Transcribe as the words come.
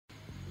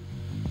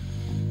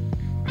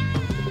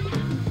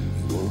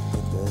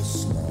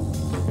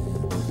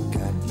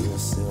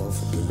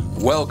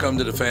Welcome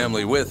to the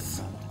family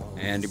with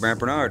Andy Brant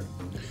Bernard.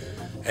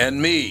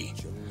 And me.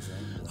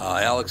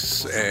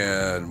 Alex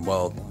and,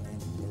 well,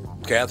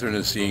 Catherine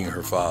is seeing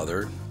her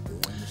father.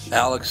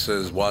 Alex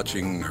is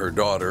watching her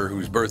daughter,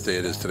 whose birthday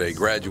it is today,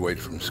 graduate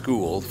from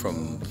school,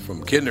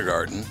 from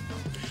kindergarten.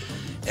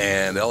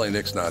 And Ellie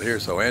Nick's not here,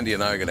 so Andy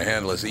and I are going to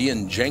handle this.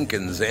 Ian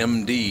Jenkins,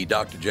 MD,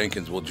 Dr.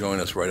 Jenkins, will join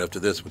us right after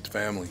this with the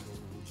family.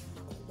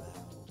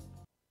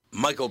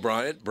 Michael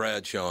Bryant,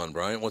 Bradshaw and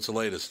Bryant, what's the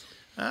latest?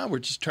 We're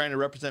just trying to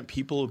represent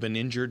people who've been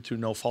injured through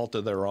no fault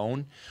of their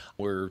own.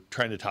 We're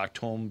trying to talk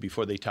to them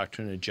before they talk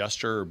to an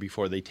adjuster or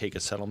before they take a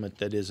settlement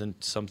that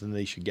isn't something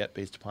they should get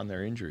based upon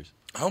their injuries.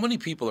 How many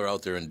people are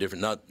out there in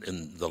different, not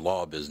in the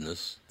law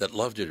business, that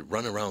love to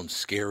run around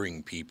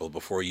scaring people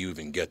before you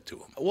even get to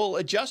them? Well,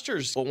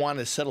 adjusters want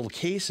to settle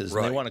cases and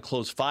Right. they want to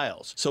close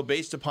files. So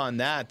based upon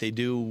that, they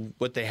do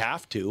what they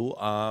have to.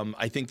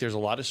 I think there's a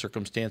lot of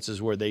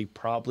circumstances where they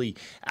probably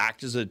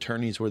act as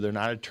attorneys where they're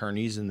not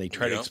attorneys and they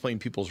try to explain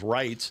people's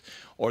rights,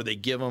 or they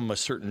give them a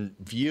certain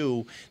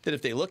view that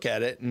if they look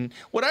at it. And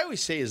what I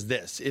always say is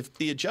this: if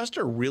the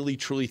adjuster really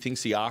truly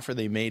thinks the offer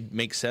they made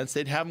makes sense,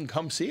 they'd have them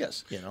come see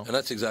us. And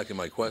that's exactly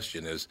my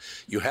question is,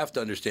 you have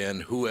to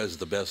understand who has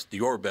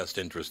your best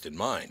interest in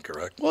mind,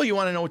 correct? Well, you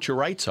want to know what your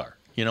rights are.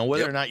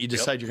 Whether or not you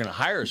decide you're going to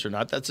hire us or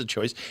not, that's a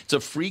choice. It's a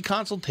free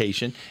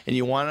consultation, and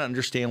you want to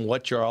understand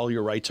what all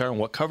your rights are and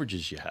what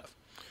coverages you have.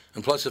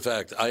 And plus the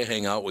fact I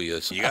hang out with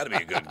you, so you got to be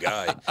a good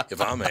guy if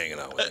I'm hanging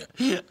out with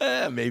you.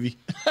 Maybe.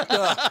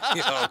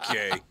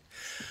 Okay.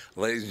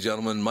 Ladies and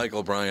gentlemen,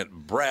 Michael Bryant,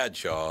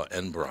 Bradshaw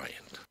and Bryant.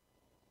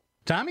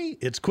 Tommy,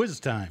 it's quiz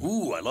time.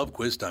 Ooh, I love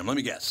quiz time. Let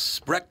me guess.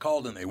 Breck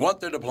called and they want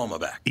their diploma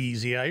back.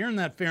 Easy. I earned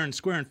that fair and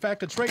square. In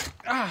fact, it's right.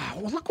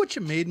 Well, look what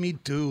you made me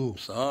do.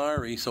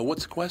 Sorry. So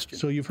what's the question?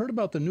 So you've heard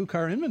about the new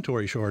car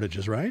inventory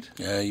shortages, right?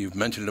 Yeah, you've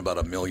mentioned it about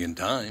 1 million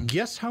times.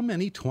 Guess how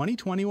many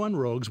 2021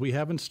 Rogues we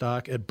have in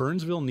stock at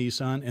Burnsville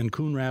Nissan and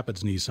Coon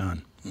Rapids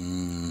Nissan?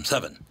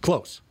 7.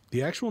 Close.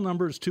 The actual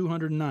number is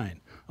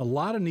 209. A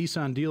lot of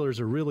Nissan dealers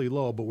are really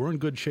low, but we're in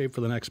good shape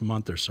for the next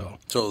month or so.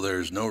 So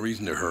there's no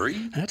reason to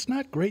hurry? That's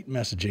not great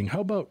messaging.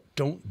 How about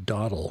don't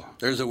dawdle?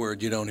 There's a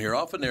word you don't hear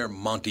often there,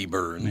 Monty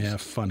Burns. Yeah,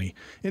 funny.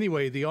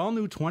 Anyway, the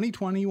all-new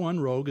 2021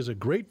 Rogue is a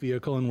great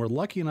vehicle, and we're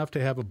lucky enough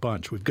to have a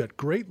bunch. We've got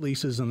great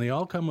leases, and they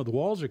all come with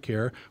Walzer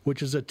Care,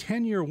 which is a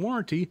 10-year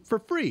warranty for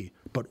free.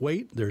 But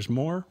wait, there's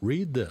more.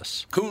 Read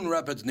this. Coon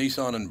Rapids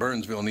Nissan and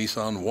Burnsville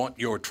Nissan want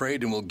your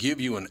trade and will give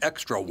you an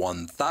extra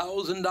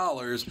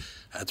 $1,000.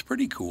 That's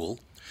pretty cool.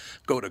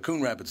 Go to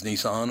Coon Rapids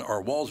Nissan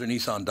or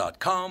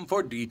WalzerNissan.com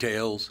for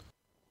details.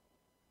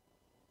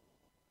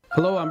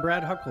 Hello, I'm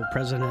Brad Huckle,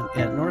 President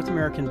at North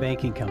American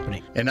Banking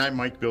Company. And I'm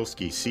Mike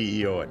Bilski,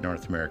 CEO at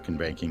North American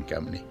Banking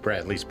Company,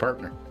 Bradley's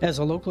partner. As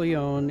a locally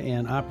owned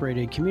and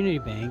operated community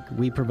bank,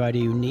 we provide a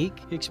unique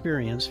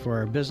experience for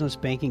our business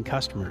banking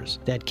customers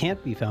that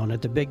can't be found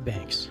at the big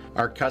banks.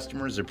 Our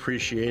customers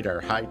appreciate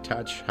our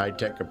high-touch,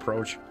 high-tech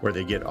approach where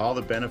they get all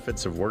the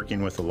benefits of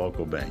working with a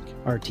local bank.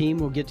 Our team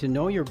will get to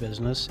know your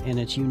business and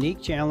its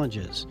unique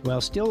challenges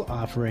while still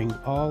offering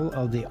all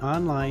of the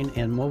online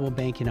and mobile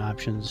banking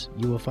options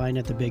you will find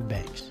at the big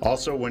banks.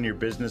 Also, when your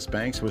business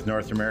banks with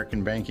North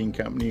American Banking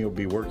Company, you'll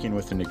be working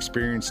with an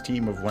experienced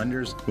team of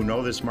lenders who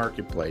know this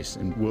marketplace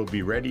and will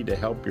be ready to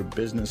help your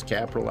business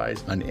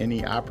capitalize on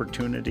any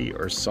opportunity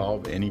or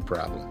solve any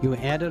problem. You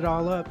add it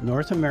all up,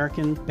 North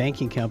American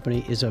Banking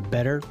Company is a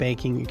better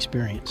banking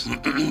experience.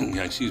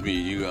 Excuse me,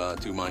 you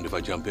two mind if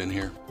I jump in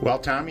here? Well,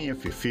 Tommy,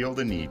 if you feel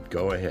the need,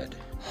 go ahead.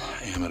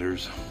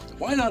 Amateurs.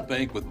 Why not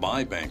bank with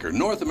my banker,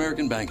 North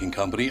American Banking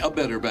Company, a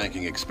better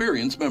banking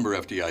experience, member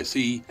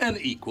FDIC, and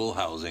equal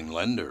housing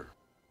lender.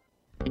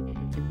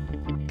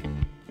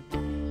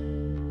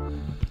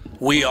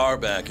 We are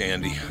back,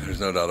 Andy. There's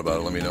no doubt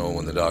about it. Let me know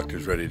when the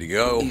doctor's ready to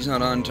go. He's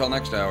not on until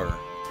next hour.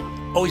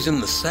 Oh, he's in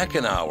the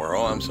second hour.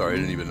 Oh, I'm sorry. I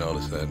didn't even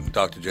notice that.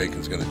 Dr.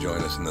 Jenkins is going to join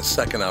us in the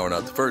second hour,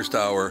 not the first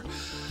hour.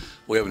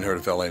 We haven't heard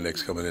if L.A.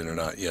 Nick's coming in or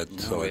not yet. No,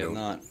 so we I have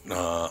don't.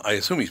 not. I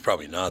assume he's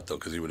probably not, though,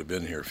 because he would have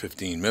been here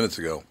 15 minutes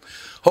ago.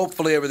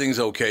 Hopefully everything's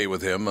okay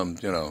with him.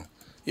 You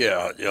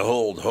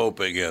hold hope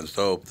against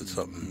hope that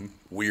something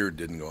weird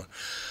didn't go on.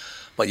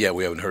 But, yeah,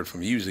 we haven't heard from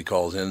him. He usually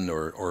calls in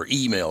or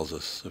emails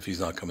us if he's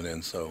not coming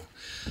in. So,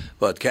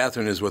 but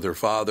Catherine is with her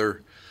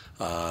father.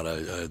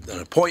 An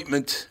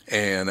appointment,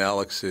 and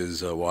Alex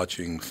is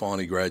watching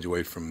Fawny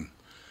graduate from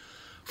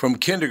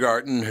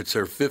kindergarten. It's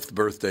her 5th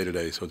birthday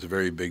today, so it's a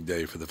very big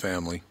day for the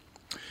family.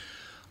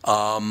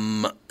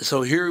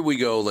 So here we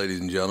go, ladies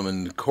and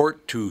gentlemen.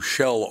 Court to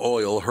Shell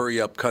Oil,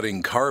 hurry up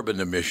cutting carbon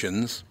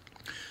emissions.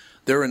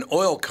 They're an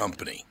oil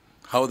company.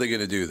 How are they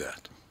going to do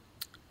that?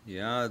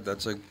 Yeah,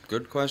 that's a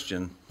good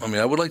question. I mean,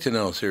 I would like to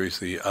know,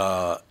 seriously,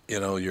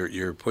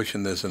 you're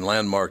pushing this in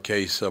landmark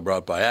case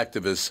brought by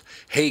activists.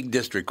 Hague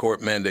District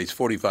Court mandates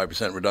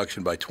 45%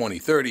 reduction by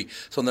 2030.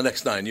 So in the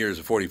next 9 years,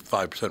 a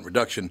 45%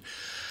 reduction.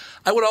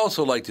 I would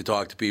also like to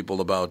talk to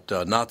people about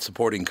not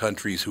supporting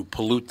countries who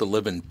pollute the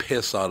living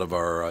piss out of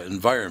our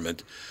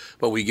environment,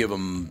 but we give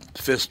them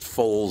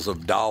fistfuls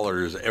of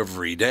dollars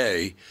every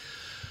day.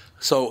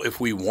 So if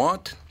we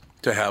want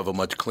to have a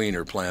much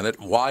cleaner planet,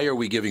 why are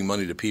we giving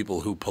money to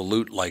people who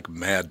pollute like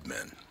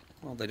madmen?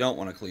 Well, they don't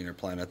want a cleaner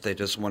planet. They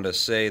just want to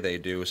say they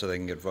do so they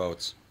can get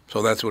votes.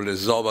 So that's what it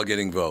is. It's all about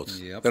getting votes.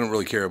 Yep. They don't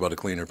really care about a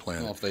cleaner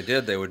planet. Well, if they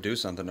did, they would do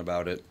something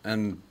about it.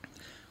 And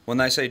when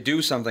I say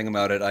do something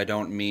about it, I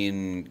don't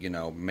mean,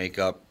 make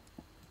up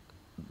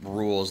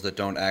rules that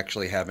don't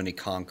actually have any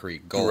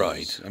concrete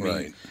goals. Right,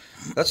 right.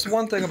 That's the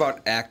one thing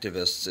about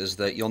activists is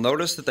that you'll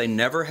notice that they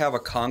never have a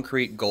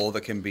concrete goal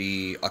that can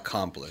be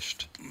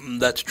accomplished.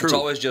 That's true. It's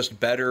always just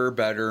better,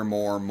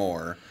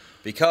 more,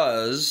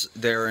 because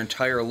their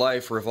entire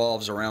life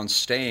revolves around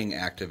staying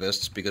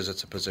activists because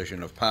it's a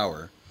position of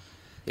power.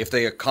 If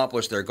they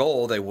accomplished their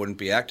goal, they wouldn't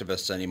be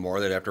activists anymore.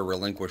 They'd have to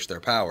relinquish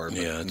their power,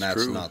 and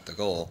that's true. not the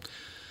goal.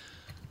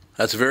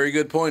 That's a very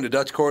good point. A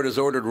Dutch court has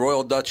ordered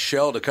Royal Dutch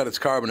Shell to cut its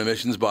carbon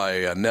emissions by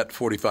a net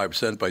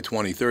 45% by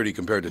 2030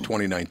 compared to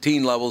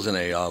 2019 levels in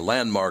a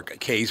landmark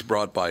case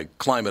brought by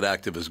climate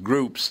activist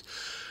groups.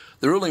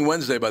 The ruling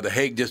Wednesday by the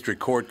Hague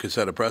District Court could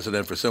set a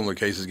precedent for similar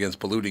cases against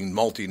polluting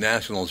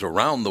multinationals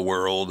around the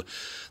world.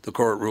 The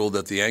court ruled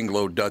that the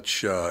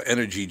Anglo-Dutch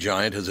energy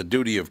giant has a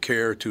duty of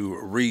care to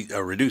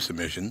reduce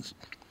emissions,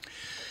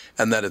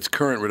 and that its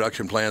current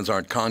reduction plans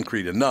aren't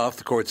concrete enough.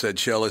 The court said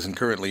Shell isn't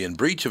currently in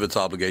breach of its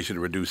obligation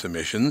to reduce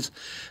emissions,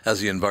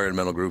 as the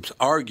environmental groups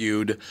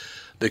argued,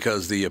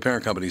 because the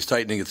parent company is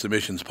tightening its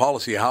emissions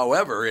policy.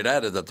 However, it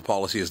added that the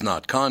policy is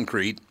not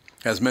concrete,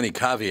 has many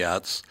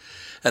caveats,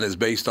 and is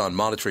based on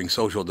monitoring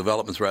social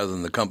developments rather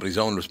than the company's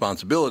own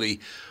responsibility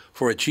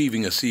for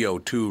achieving a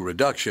CO2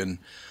 reduction.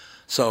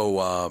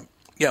 So,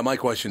 my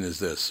question is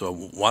this. So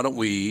why don't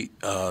we,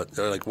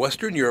 like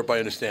Western Europe, I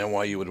understand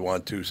why you would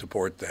want to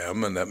support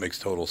them, and that makes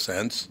total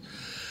sense,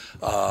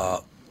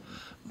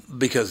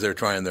 because they're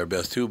trying their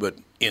best too. But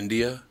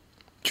India,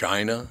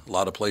 China, a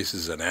lot of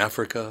places in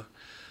Africa,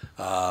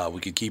 we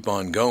could keep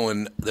on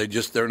going.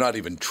 They're not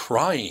even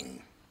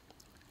trying.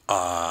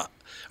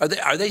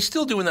 Are they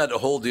still doing that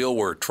whole deal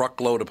where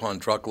truckload upon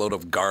truckload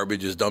of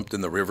garbage is dumped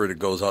in the river that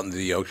goes out into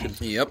the ocean?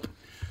 Yep.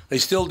 They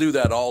still do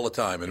that all the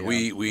time, and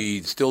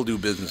we still do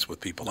business with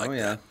people like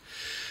that.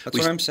 That's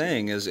what I'm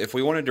saying is if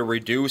we wanted to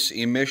reduce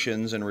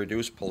emissions and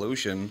reduce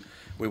pollution,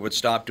 we would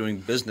stop doing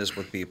business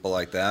with people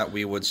like that.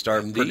 We would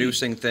start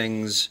producing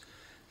things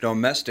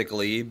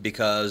domestically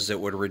because it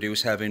would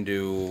reduce having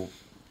to,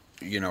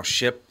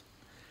 ship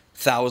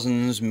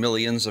thousands,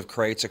 millions of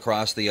crates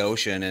across the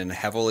ocean in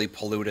heavily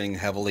polluting,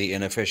 heavily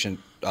inefficient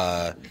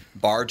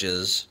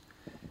barges.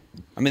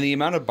 I mean, the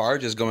amount of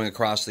barges going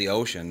across the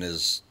ocean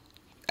is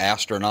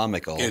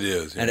astronomical. It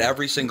is. And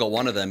every single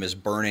one of them is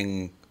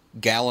burning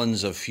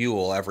gallons of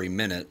fuel every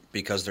minute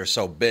because they're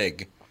so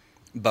big.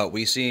 But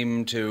we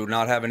seem to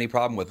not have any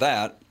problem with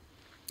that.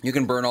 You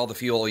can burn all the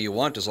fuel you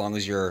want as long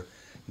as you're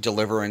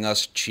delivering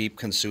us cheap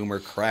consumer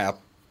crap.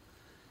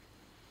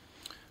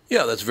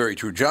 Yeah, that's very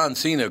true. John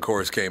Cena, of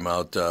course, came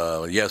out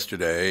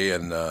yesterday,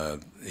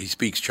 and he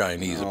speaks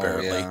Chinese,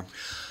 apparently.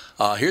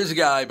 Yeah. Here's a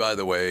guy, by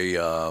the way,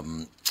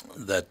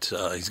 that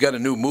he's got a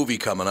new movie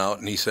coming out,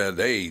 and he said,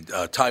 hey,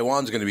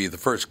 Taiwan's going to be the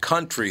first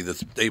country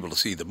that's able to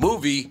see the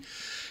movie.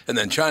 And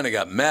then China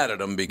got mad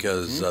at him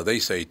because they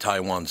say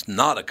Taiwan's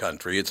not a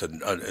country. It's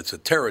a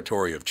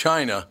territory of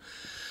China.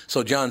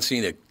 So John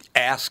Cena,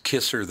 ass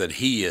kisser that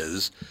he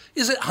is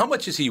how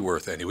much is he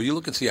worth anyway? You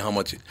look and see how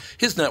much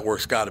his net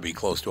worth's got to be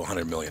close to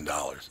 $100 million.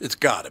 It's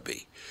got to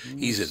be.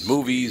 He's in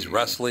movies,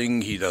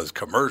 wrestling. He does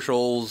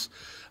commercials.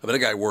 I mean, the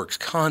guy works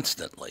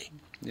constantly.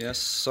 Yes,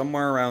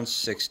 somewhere around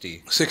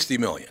 60. 60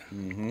 million.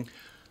 Mm-hmm.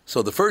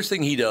 So the first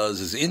thing he does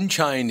is in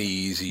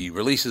Chinese, he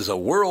releases a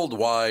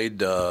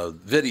worldwide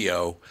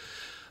video.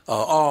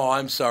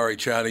 I'm sorry,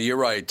 China. You're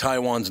right.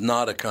 Taiwan's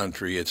not a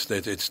country.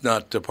 It's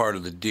not a part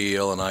of the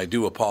deal, and I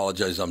do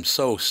apologize. I'm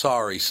so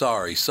sorry.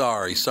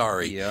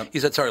 Yep. He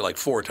said sorry like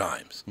 4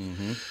 times.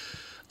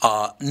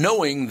 Mm-hmm.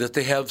 Knowing that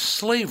they have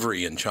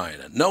slavery in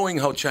China, knowing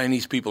how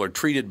Chinese people are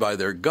treated by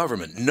their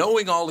government,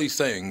 knowing all these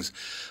things,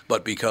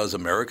 but because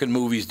American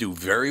movies do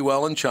very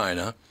well in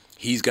China,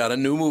 he's got a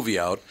new movie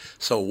out.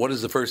 So what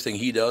is the first thing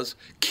he does?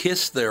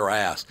 Kiss their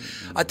ass.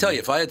 Mm-hmm. I tell you,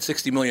 if I had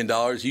 $60 million,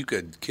 you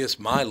could kiss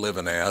my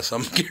living ass.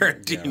 I'm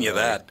guaranteeing you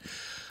that.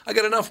 I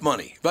got enough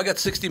money. If I got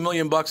 $60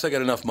 million, I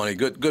got enough money.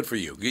 Good for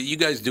you. You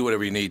guys do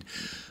whatever you need.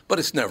 But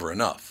it's never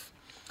enough.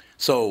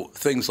 So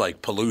things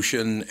like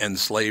pollution and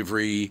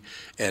slavery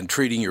and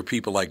treating your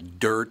people like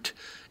dirt,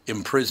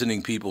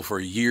 imprisoning people for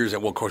years.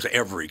 Well, of course,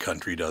 every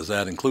country does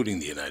that, including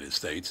the United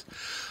States.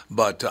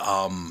 But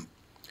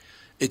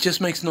it just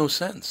makes no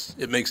sense.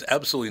 It makes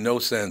absolutely no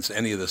sense,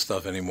 any of this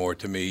stuff anymore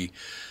to me,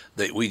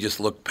 that we just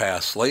look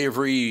past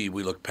slavery,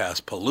 we look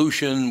past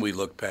pollution, we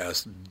look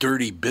past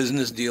dirty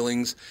business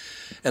dealings,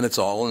 and it's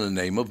all in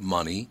the name of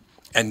money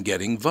and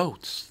getting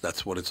votes.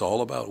 That's what it's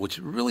all about, which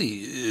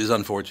really is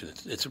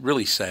unfortunate. It's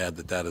really sad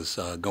that is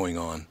going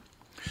on.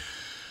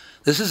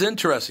 This is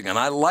interesting, and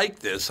I like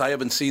this. I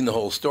haven't seen the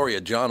whole story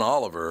yet. John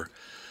Oliver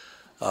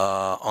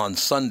on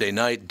Sunday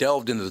night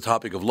delved into the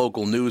topic of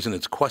local news and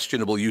its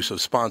questionable use of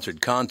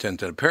sponsored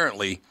content, and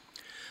apparently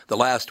the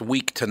last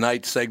Week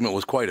Tonight segment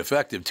was quite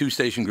effective. Two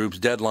station groups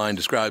Deadline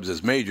describes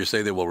as major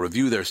say they will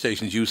review their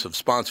station's use of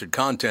sponsored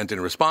content in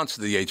response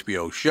to the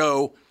HBO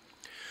show.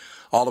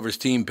 Oliver's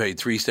team paid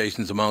three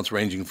stations amounts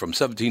ranging from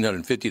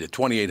 $1,750 to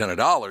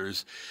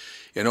 $2,800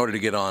 in order to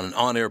get an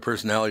on-air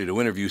personality to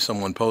interview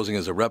someone posing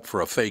as a rep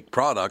for a fake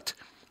product.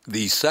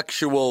 The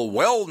sexual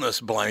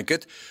wellness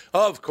blanket,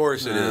 of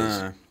course it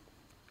is.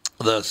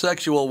 The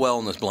sexual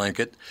wellness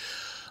blanket.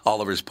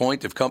 Oliver's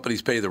point, if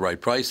companies pay the right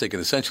price, they can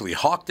essentially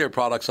hawk their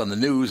products on the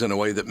news in a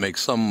way that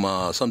makes some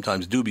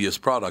sometimes dubious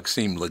products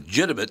seem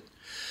legitimate.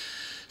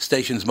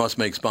 Stations must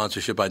make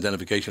sponsorship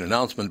identification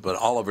announcement, but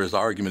Oliver's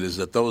argument is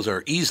that those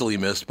are easily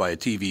missed by a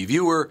TV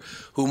viewer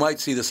who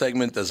might see the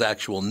segment as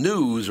actual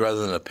news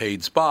rather than a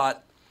paid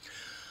spot.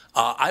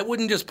 I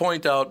wouldn't just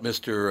point out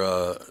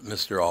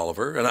Mr.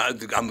 Oliver, and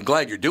I'm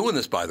glad you're doing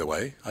this, by the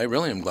way. I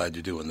really am glad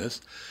you're doing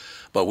this.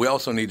 But we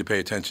also need to pay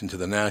attention to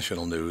the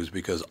national news,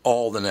 because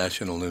all the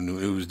national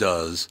news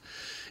does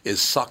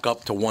is suck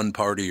up to one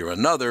party or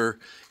another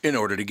in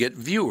order to get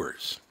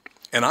viewers.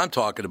 And I'm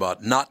talking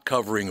about not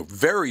covering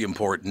very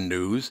important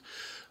news.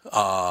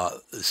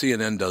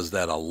 CNN does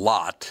that a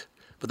lot.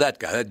 But that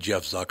guy, that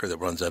Jeff Zucker that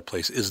runs that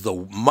place,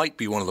 might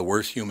be one of the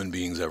worst human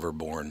beings ever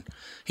born.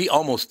 He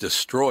almost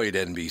destroyed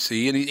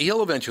NBC, and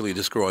he'll eventually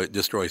destroy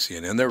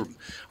CNN.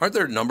 Aren't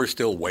their numbers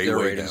still way Their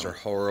down? ratings are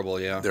horrible,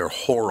 yeah. They're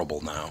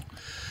horrible now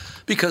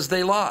because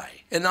they lie.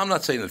 And I'm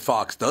not saying that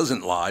Fox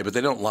doesn't lie, but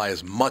they don't lie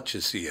as much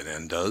as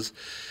CNN does.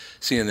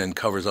 CNN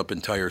covers up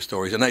entire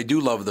stories. And I do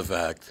love the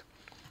fact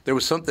there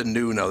was something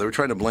new now. They were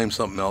trying to blame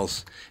something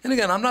else. And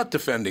again, I'm not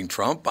defending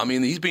Trump. I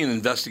mean, he's being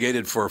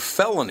investigated for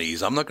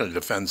felonies. I'm not going to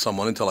defend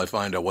someone until I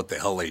find out what the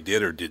hell they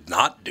did or did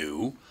not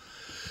do.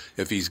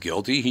 If he's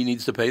guilty, he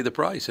needs to pay the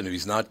price. And if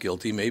he's not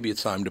guilty, maybe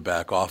it's time to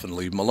back off and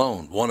leave him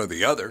alone. One or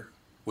the other,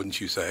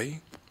 wouldn't you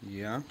say?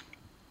 Yeah.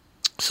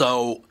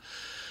 So,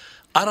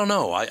 I don't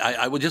know.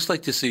 I would just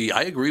like to see,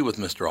 I agree with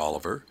Mr.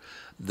 Oliver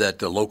that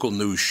the local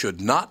news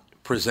should not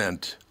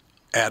present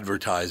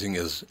advertising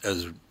as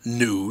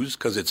news,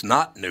 because it's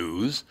not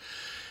news.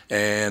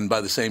 And by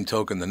the same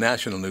token, the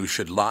national news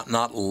should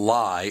not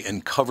lie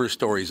and cover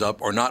stories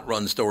up or not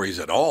run stories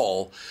at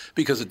all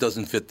because it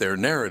doesn't fit their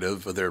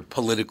narrative or their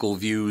political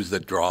views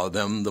that draw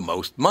them the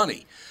most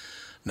money.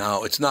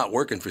 Now, it's not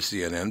working for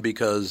CNN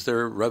because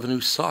their revenue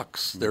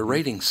sucks. Their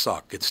ratings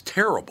suck. It's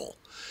terrible.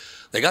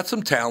 They got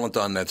some talent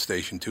on that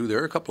station, too.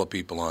 There are a couple of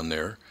people on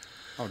there.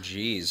 Oh,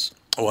 geez.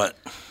 What?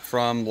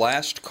 From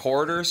last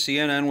quarter,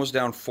 CNN was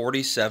down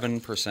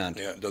 47%.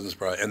 Yeah, it doesn't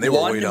surprise. And they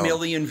were way down. 1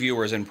 million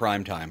viewers in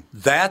prime time.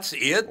 That's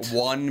it?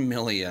 1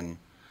 million.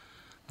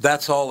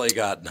 That's all they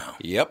got now.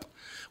 Yep.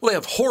 Well, they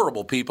have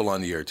horrible people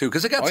on the air, too,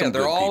 because they got some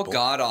good they're all people.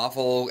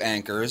 god-awful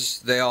anchors.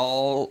 They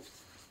don't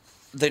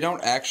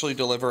actually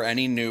deliver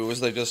any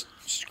news. They just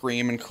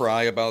scream and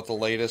cry about the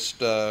latest,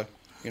 the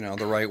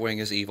right wing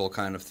is evil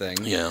kind of thing.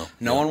 Yeah.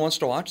 No one wants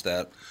to watch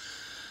that.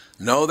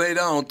 No, they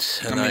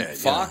don't. And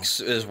Fox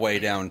is way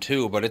down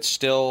too, but it's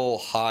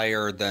still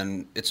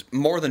it's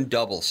more than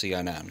double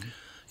CNN.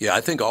 Yeah,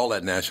 I think all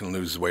that national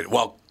news is way.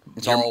 Well,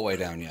 it's all way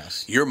down.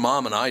 Yes. Your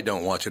mom and I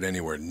don't watch it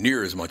anywhere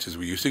near as much as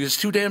we used to. It's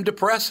too damn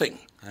depressing.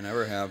 I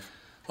never have.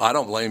 Well, I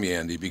don't blame you,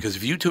 Andy, because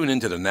if you tune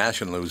into the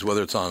national news,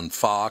 whether it's on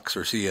Fox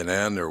or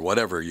CNN or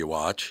whatever you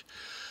watch,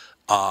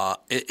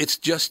 it's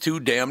just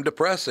too damn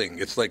depressing.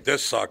 It's like,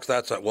 this sucks,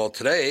 that sucks. Well,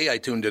 today I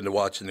tuned in to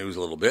watch the news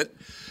a little bit.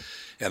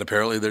 And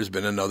apparently there's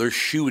been another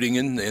shooting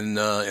in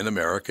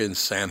America, in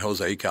San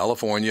Jose,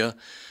 California.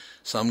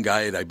 Some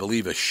guy at, I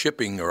believe, a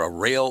shipping or a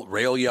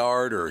rail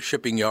yard or a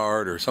shipping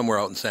yard or somewhere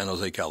out in San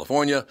Jose,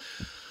 California,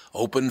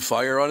 opened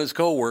fire on his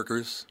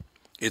coworkers.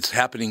 It's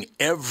happening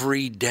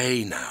every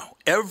day now.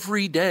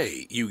 Every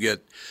day you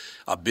get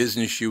a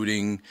business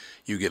shooting,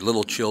 you get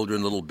little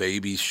children, little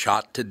babies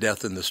shot to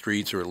death in the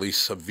streets or at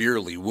least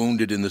severely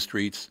wounded in the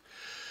streets.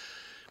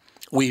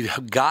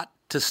 We've got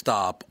to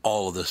stop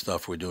all of this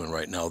stuff we're doing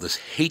right now, this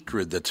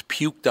hatred that's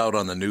puked out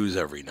on the news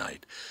every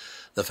night.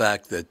 The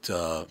fact that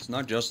it's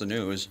not just the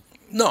news.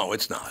 No,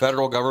 it's not.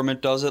 Federal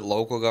government does it.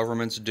 Local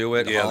governments do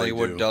it. Yeah,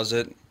 Hollywood does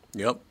it.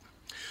 Yep.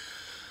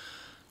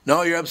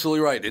 No, you're absolutely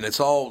right. And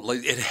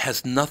it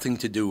has nothing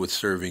to do with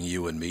serving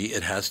you and me.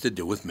 It has to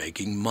do with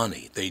making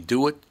money. They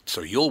do it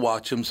so you'll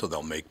watch them so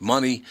they'll make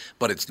money,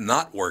 but it's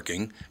not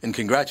working. And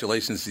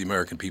congratulations to the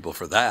American people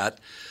for that.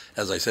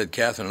 As I said,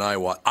 Catherine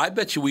and I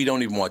bet you we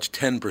don't even watch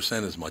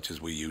 10% as much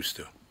as we used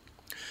to.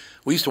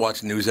 We used to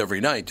watch the news every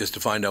night just to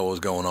find out what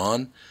was going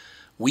on.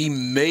 We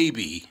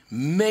maybe,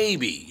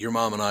 your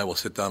mom and I will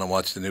sit down and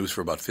watch the news for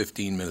about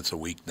 15 minutes a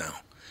week now.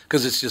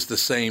 Because it's just the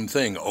same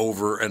thing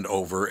over and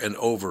over and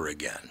over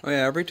again. Oh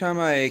yeah, every time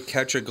I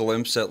catch a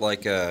glimpse at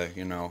like a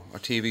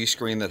TV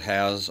screen that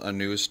has a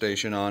news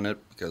station on it,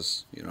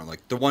 because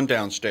like the one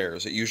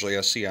downstairs, it usually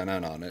has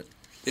CNN on it.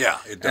 Yeah,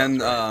 it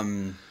does.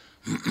 And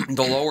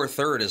the lower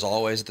third is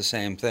always the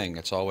same thing.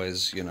 It's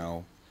always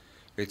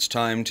It's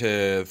time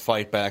to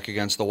fight back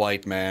against the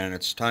white man.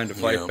 It's time to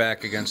fight Yeah.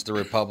 back against the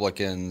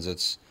Republicans.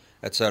 It's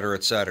et cetera,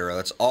 et cetera.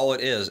 That's all it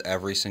is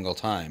every single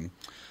time.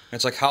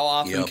 It's like, how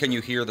often Yep. can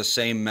you hear the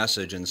same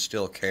message and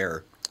still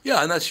care?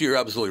 Yeah, and you're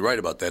absolutely right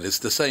about that. It's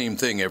the same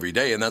thing every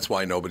day, and that's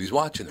why nobody's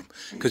watching them.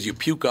 Because you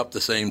puke up the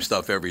same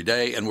stuff every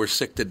day, and we're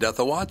sick to death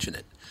of watching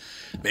it.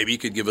 Maybe you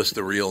could give us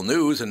the real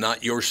news and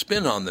not your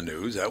spin on the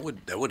news. That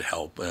would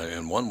help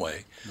in one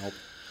way. Nope.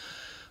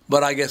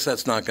 But I guess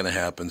that's not going to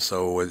happen.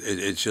 So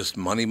it's just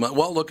money.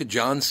 Well, look at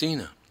John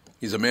Cena.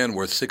 He's a man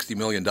worth $60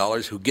 million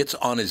who gets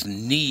on his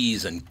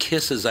knees and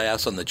kisses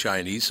ass on the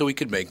Chinese so he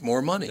could make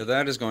more money. So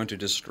that is going to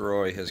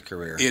destroy his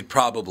career. It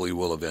probably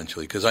will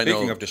eventually, because I know.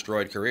 Speaking of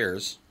destroyed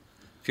careers,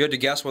 if you had to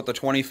guess what the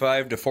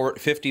 25 to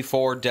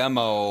 54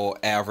 demo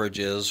average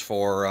is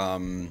for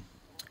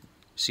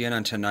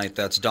CNN tonight,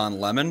 that's Don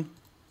Lemon.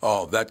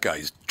 Oh, that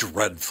guy's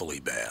dreadfully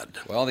bad.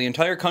 Well, the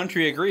entire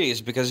country agrees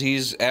because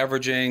he's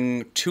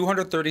averaging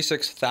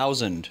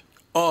 236,000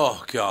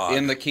 Oh, God.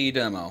 in the key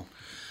demo.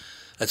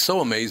 That's so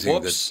amazing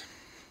Whoops.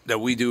 that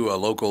we do a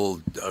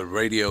local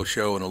radio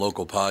show and a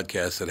local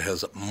podcast that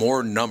has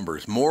more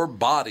numbers, more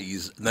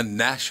bodies than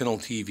national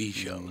TV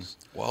shows.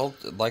 Well,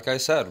 like I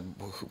said,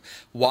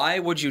 why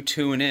would you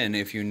tune in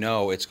if you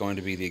know it's going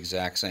to be the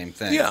exact same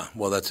thing? Yeah,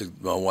 well, that's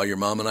why your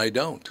mom and I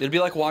don't. It'd be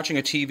like watching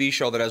a TV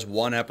show that has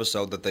one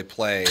episode that they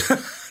play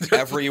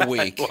every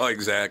week. Well,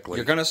 exactly.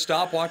 You're going to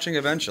stop watching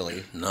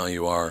eventually. No,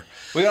 you are.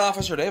 We got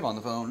Officer Dave on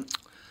the phone.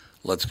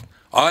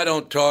 I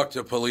don't talk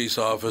to police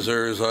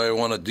officers. I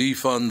want to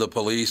defund the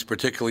police,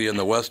 particularly in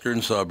the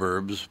western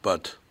suburbs,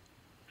 but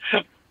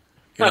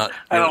I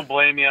don't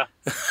blame you.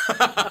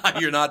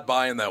 You're not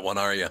buying that one,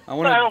 are you? I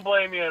I don't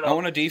blame you at all.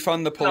 want to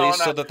defund the police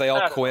so not- that they all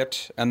not-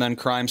 quit, and then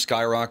crime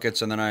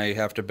skyrockets, and then I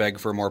have to beg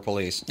for more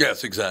police.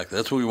 Yes, exactly.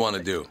 That's what we want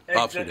to do.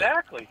 Officer Dave.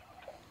 Exactly.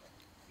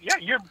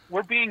 Yeah,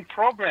 we're being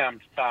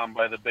programmed, Tom,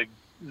 by the big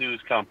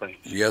news companies.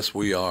 Yes,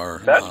 we are.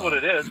 That's what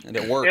it is. And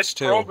it works, it's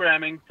too.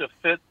 programming to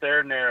fit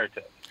their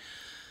narrative.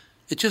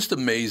 It just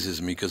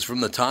amazes me because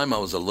from the time I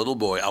was a little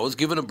boy, I was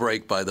given a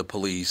break by the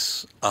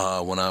police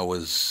when I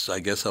was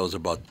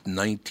about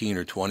 19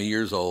 or 20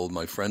 years old.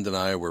 My friend and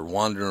I were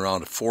wandering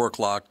around at 4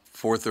 o'clock,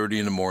 4:30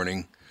 in the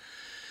morning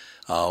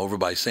over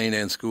by St.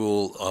 Anne's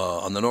School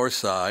on the north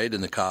side,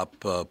 and the cop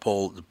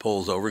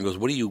pulls over and goes,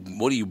 what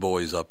are you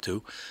boys up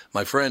to?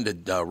 My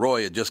friend,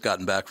 Roy, had just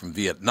gotten back from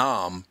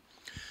Vietnam,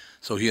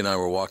 so he and I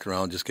were walking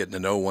around just getting to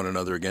know one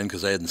another again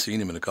because I hadn't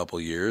seen him in a couple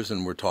of years,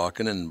 and we're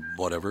talking and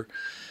whatever.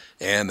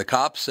 And the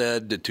cop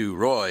said to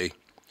Roy,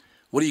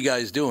 what are you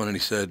guys doing?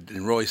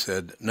 And Roy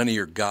said, none of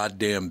your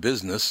goddamn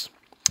business,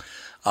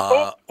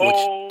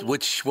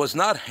 which was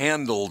not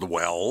handled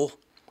well.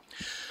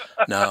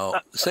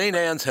 Now, St.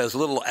 Anne's has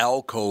little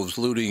alcoves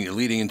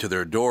leading into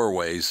their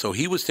doorways, so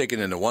he was taken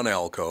into one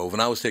alcove,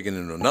 and I was taken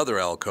into another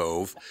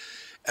alcove,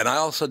 and I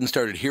all of a sudden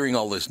started hearing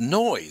all this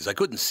noise. I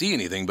couldn't see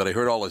anything, but I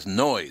heard all this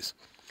noise.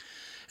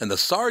 And the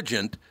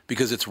sergeant,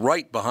 because it's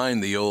right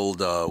behind the old,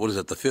 the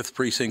 5th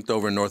Precinct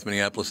over in North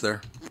Minneapolis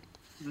there?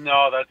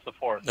 No, that's the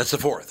 4th. That's the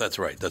 4th. That's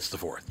right. That's the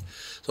 4th.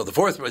 So the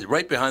 4th,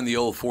 right behind the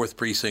old 4th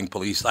Precinct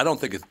Police. I don't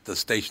think the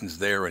station's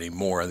there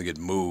anymore. I think it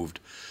moved.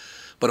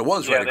 But it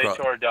was right across. Yeah, they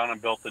tore it down and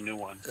built a new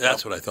one.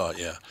 That's what I thought,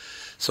 yeah.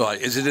 So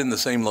is it in the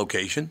same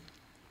location?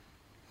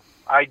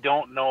 I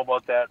don't know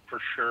about that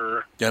for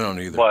sure. I don't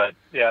either. But,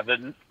 yeah,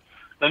 the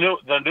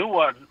new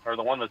one, or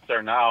the one that's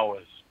there now,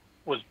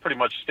 was pretty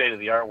much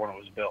state-of-the-art when it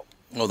was built.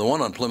 Well, the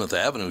one on Plymouth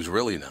Avenue is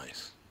really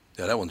nice.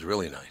 Yeah, that one's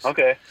really nice.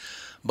 Okay.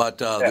 But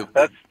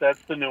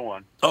that's the new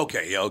one.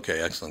 Okay,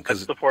 excellent.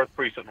 That's the 4th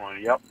Precinct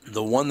one, yep.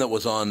 The one that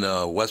was on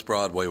West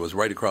Broadway was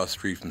right across the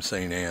street from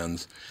St.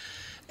 Anne's.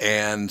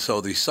 And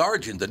so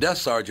the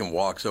desk sergeant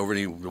walks over, and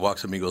he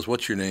walks up to me and goes,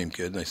 what's your name,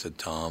 kid? And I said,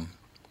 Tom.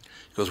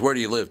 He goes, where do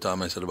you live,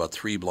 Tom? I said, about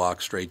 3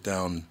 blocks straight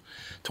down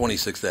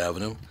 26th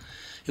Avenue.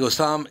 He goes,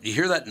 Tom, you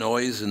hear that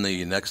noise in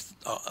the next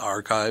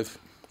archive,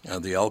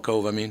 the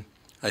alcove, I mean?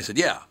 I said,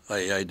 yeah,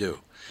 I do.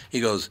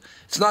 He goes,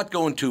 it's not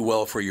going too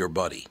well for your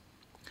buddy.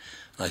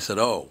 I said,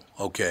 oh,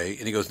 okay.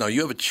 And he goes, now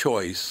you have a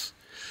choice.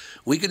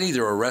 We can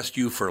either arrest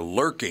you for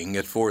lurking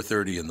at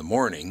 4:30 in the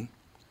morning,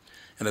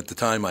 and at the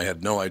time I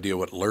had no idea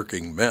what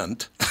lurking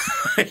meant.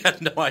 I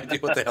had no idea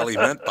what the hell he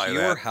meant by that. You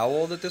were how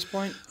old at this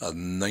point?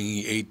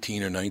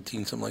 18 or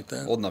 19, something like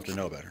that. Old enough to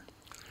know better.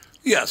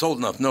 Yes, old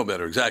enough to know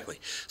better, exactly.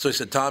 So I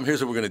said, Tom,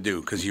 here's what we're going to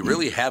do, because you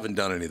really haven't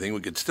done anything. We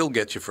could still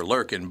get you for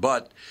lurking,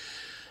 but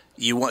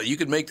you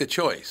could make the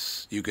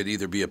choice. You could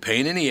either be a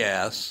pain in the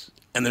ass,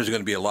 and there's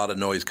going to be a lot of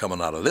noise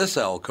coming out of this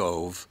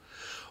alcove,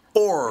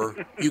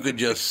 or you could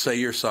just say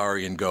you're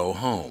sorry and go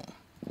home.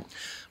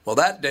 Well,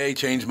 that day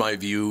changed my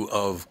view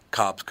of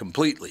cops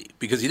completely,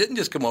 because he didn't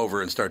just come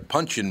over and start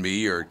punching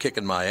me or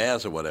kicking my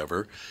ass or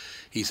whatever.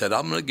 He said,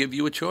 I'm going to give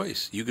you a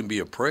choice. You can be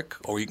a prick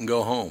or you can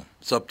go home.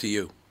 It's up to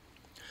you.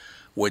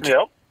 Which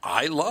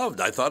I loved.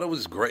 I thought it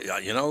was great,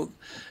 And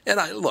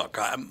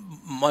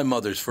my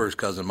mother's first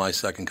cousin, my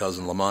second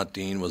cousin, Lamont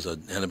Dean, was a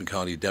Hennepin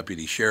County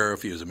deputy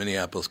sheriff. He was a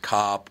Minneapolis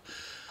cop.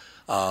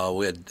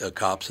 We had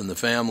cops in the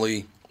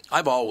family.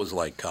 I've always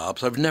liked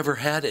cops. I've never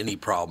had any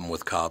problem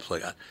with cops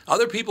like that.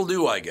 Other people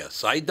do, I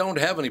guess. I don't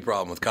have any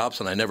problem with cops,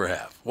 and I never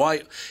have.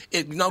 Why?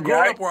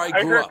 Growing up where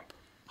I grew up,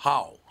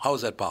 how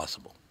is that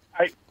possible?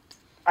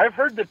 I've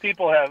heard that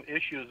people have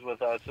issues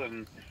with us,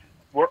 and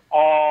we're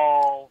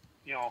all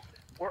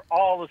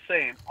the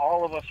same.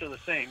 All of us are the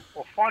same.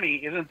 Well, funny,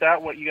 isn't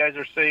that what you guys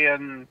are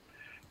saying?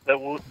 That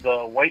the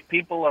white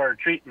people are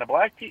treating the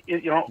black people?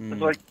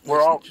 It's like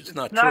it's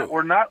not true.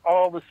 We're not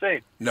all the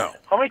same. No.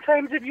 How many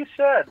times have you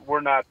said we're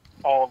not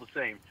all the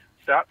same?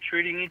 Stop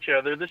treating each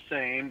other the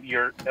same.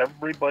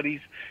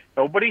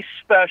 Nobody's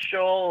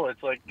special.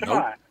 It's like, come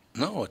on.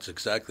 No, it's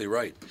exactly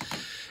right.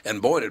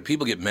 And boy, did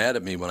people get mad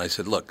at me when I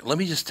said, look, let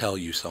me just tell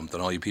you something,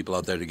 all you people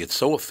out there that get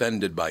so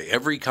offended by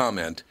every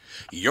comment.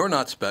 You're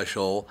not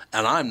special,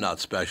 and I'm not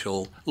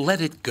special.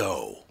 Let it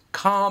go.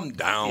 Calm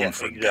down,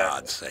 for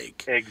God's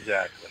sake.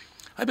 Exactly.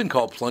 I've been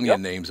called plenty of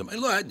names.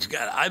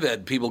 I've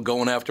had people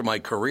going after my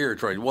career.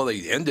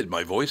 They ended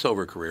my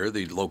voiceover career.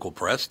 The local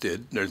press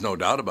did. There's no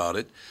doubt about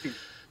it.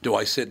 Do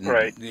I sit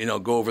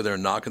and go over there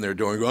and knock on their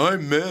door and go,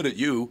 I'm mad at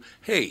you?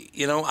 Hey,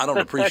 I don't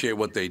appreciate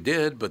what they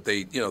did, but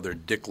they're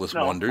dickless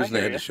wonders, and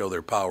they had to show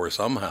their power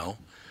somehow.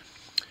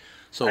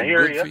 So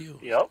good for you.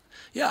 Yep.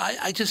 Yeah,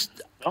 I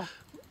just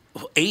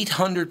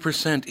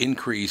 800%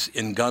 increase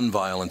in gun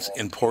violence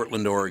in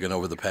Portland, Oregon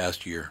over the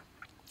past year.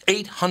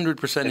 800%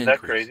 increase. Is that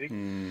crazy?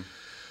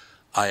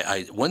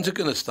 When's it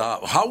going to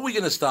stop? How are we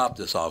going to stop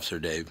this, Officer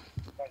Dave?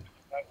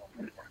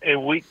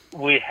 We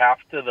have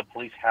to. The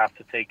police have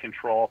to take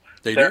control.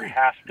 There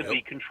has to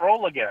be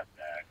control again.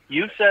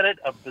 You said it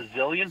a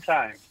bazillion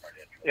times.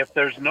 If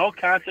there's no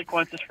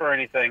consequences for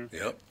anything,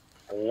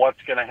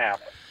 what's going to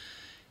happen?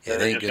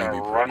 They're just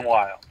going to run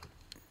wild.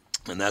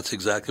 And that's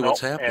exactly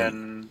what's happening.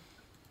 And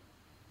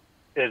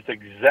it's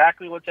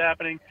exactly what's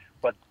happening,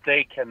 but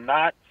they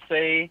cannot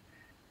say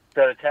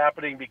that it's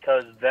happening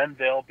because then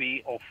they'll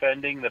be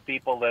offending the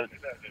people that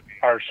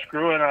are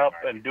screwing up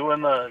and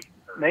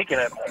making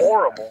it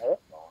horrible.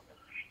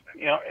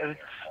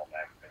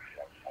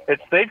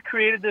 They've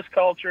created this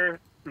culture.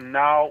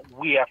 Now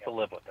we have to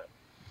live with it.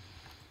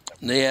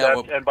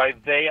 Yeah, and by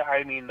they,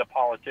 I mean the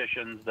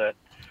politicians that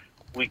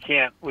we've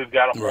got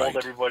to hold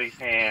everybody's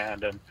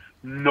hand, and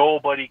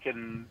nobody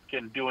can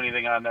do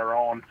anything on their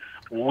own.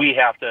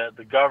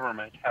 The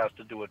government has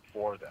to do it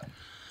for them.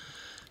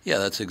 Yeah,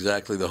 that's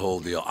exactly the whole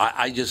deal.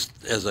 I just,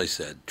 as I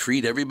said,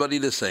 treat everybody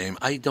the same.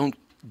 I don't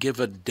give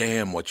a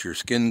damn what your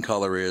skin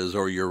color is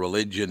or your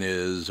religion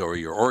is or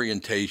your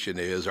orientation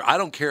is. Or I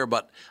don't care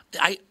about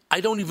I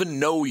don't even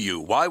know you.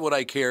 Why would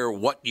I care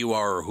what you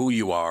are or who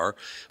you are?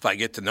 If I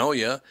get to know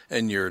you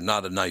and you're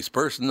not a nice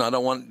person, I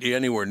don't want you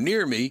anywhere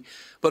near me.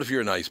 But if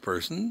you're a nice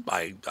person,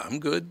 I'm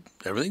good.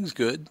 Everything's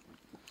good.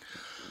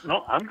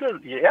 No, I'm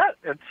good. Yeah,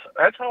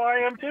 that's how I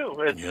am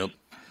too.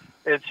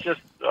 It's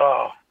just,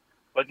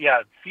 but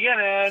yeah,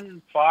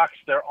 CNN, Fox,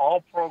 they're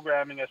all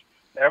programming us.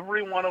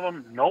 Every one of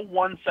them. No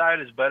one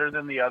side is better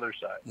than the other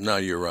side. No,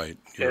 you're right.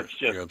 You're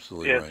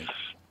absolutely right.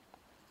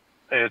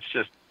 It's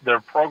just they're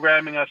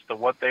programming us to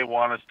what they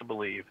want us to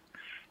believe.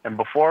 And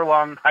before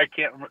long, I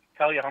can't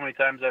tell you how many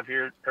times I've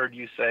heard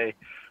you say,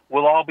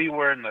 we'll all be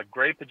wearing the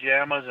gray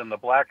pajamas and the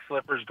black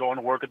slippers going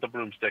to work at the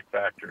broomstick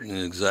factory.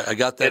 Exactly. I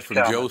got that from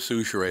Joe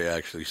Souchere,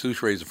 actually.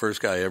 Souchere is the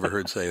first guy I ever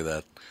heard say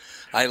that.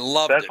 I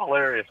loved it. That's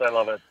hilarious. I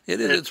love it.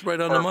 It is. It's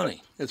right on the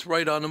money. It's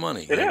right on the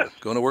money. It is.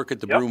 Going to work at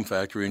the broom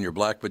factory in your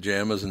black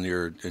pajamas and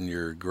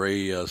your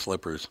gray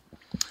slippers.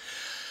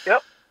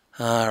 Yep.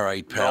 All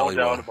right, Pally.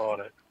 No doubt about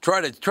it.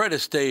 Try to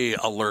stay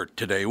alert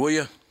today, will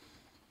you?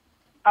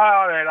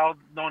 All right.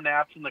 No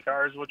naps in the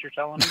car is what you're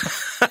telling me?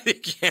 You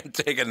can't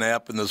take a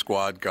nap in the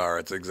squad car.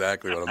 It's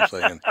exactly what I'm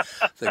saying.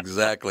 It's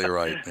exactly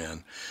right,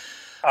 man.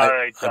 All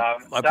right,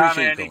 Tom. I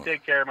appreciate Tom, Andy,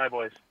 take care, my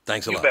boys.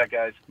 Thanks a lot. You bet,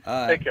 guys.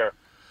 Take care.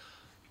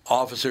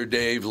 Officer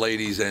Dave,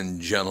 ladies and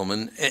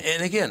gentlemen,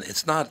 and again,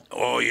 it's not,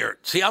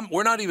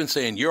 we're not even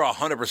saying you're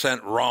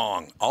 100%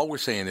 wrong. All we're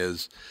saying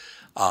is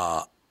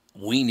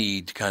we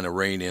need to kind of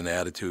rein in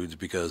attitudes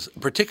because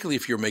particularly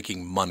if you're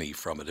making money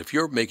from it. If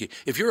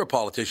you're a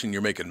politician,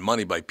 you're making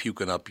money by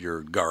puking up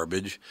your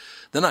garbage,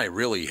 then I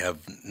really have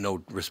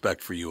no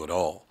respect for you at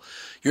all.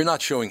 You're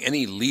not showing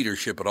any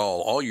leadership at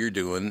all. All you're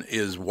doing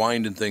is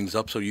winding things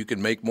up so you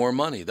can make more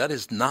money. That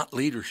is not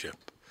leadership.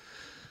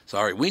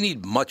 Sorry, we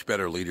need much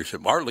better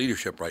leadership. Our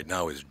leadership right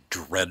now is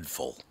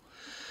dreadful.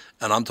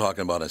 And I'm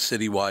talking about a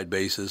citywide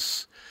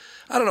basis.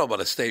 I don't know about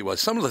a statewide.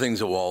 Some of the things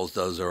that Walz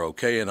does are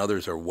okay, and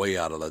others are way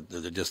out of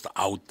they're just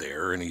out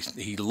there. And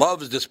he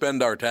loves to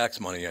spend our tax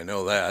money, I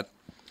know that.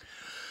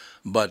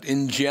 But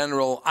in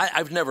general,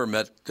 I've never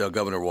met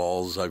Governor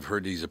Walz. I've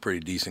heard he's a pretty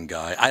decent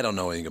guy. I don't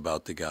know anything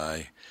about the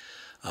guy.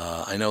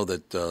 I know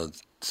that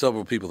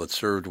several people that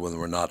served with him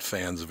were not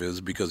fans of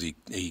his because he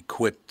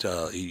quit.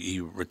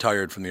 He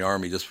retired from the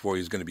Army just before he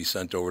was going to be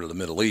sent over to the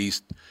Middle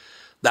East.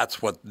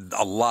 That's what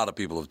a lot of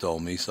people have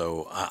told me.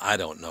 So I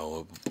don't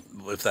know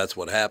if that's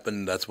what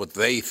happened. That's what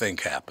they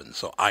think happened.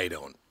 So I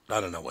don't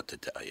know what to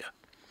tell you.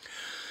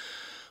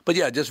 But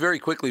yeah, just very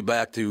quickly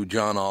back to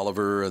John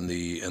Oliver and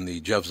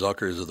the Jeff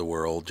Zuckers of the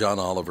world. John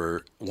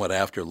Oliver went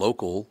after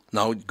local.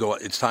 Now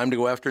it's time to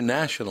go after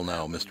national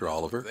now, Mr.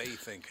 Oliver. They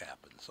think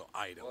happened, so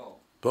I don't.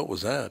 What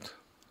was that?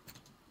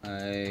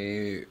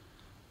 I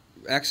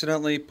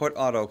accidentally put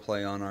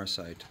autoplay on our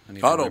site.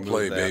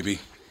 Autoplay, baby.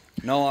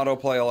 No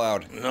autoplay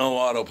allowed. No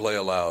autoplay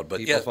allowed. But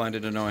people find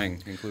it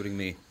annoying, including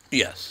me.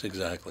 Yes,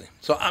 exactly.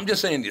 So I'm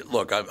just saying,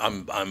 look,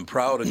 I'm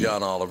proud of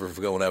John Oliver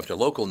for going after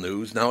local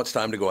news. Now it's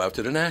time to go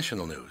after the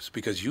national news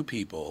because you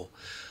people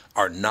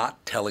are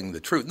not telling the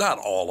truth. Not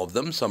all of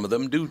them. Some of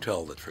them do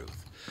tell the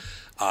truth.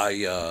 I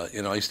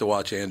used to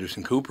watch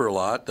Anderson Cooper a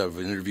lot. I've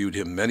interviewed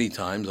him many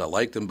times. I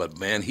liked him, but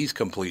man, he's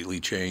completely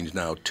changed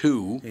now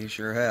too. He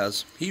sure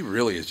has. He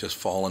really has just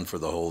fallen for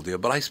the whole deal.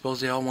 But I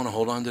suppose they all want to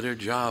hold on to their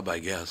job. I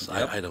guess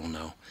Yep. I don't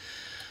know.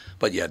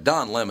 But yeah,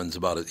 Don Lemon's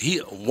about it. He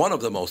one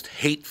of the most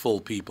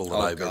hateful people that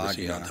I've ever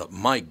seen. Yeah.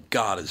 My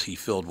God, is he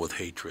filled with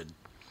hatred,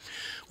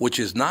 which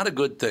is not a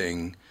good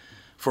thing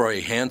for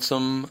a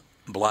handsome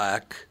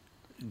black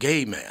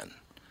gay man.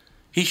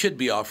 He should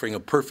be offering a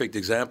perfect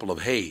example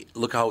of, hey,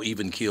 look how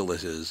even keel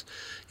this is.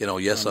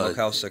 Yes. Look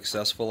how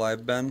successful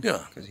I've been.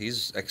 Yeah. Because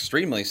he's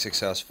extremely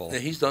successful. Yeah,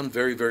 he's done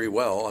very, very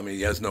well. I mean,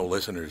 he has no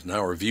listeners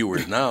now or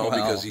viewers now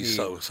because he's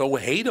so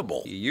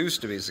hateable. He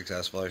used to be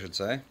successful, I should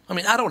say. I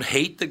mean, I don't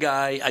hate the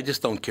guy. I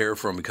just don't care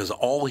for him because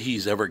all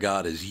he's ever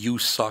got is you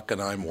suck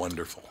and I'm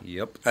wonderful.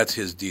 Yep. That's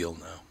his deal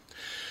now.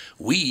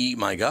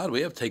 My God,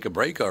 we have to take a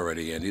break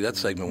already, Andy. That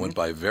segment went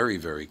by very,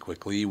 very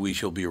quickly. We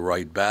shall be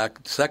right back.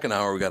 Second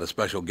hour, we got a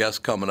special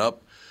guest coming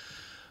up.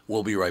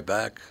 We'll be right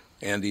back,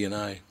 Andy and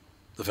I,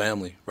 the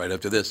family, right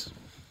after this.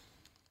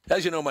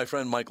 As you know, my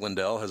friend Mike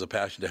Lindell has a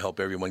passion to help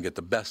everyone get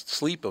the best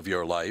sleep of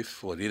your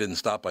life. Well, he didn't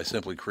stop by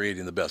simply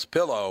creating the best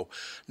pillow.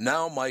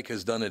 Now Mike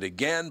has done it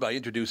again by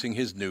introducing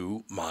his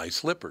new My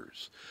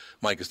Slippers.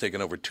 Mike has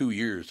taken over 2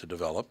 years to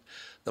develop.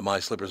 The My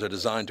Slippers are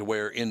designed to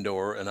wear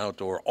indoor and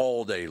outdoor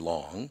all day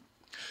long.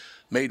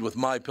 Made with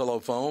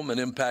MyPillow foam and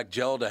impact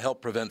gel to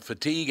help prevent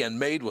fatigue, and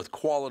made with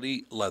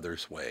quality leather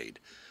suede.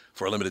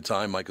 For a limited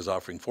time, Mike is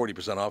offering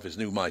 40% off his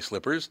new My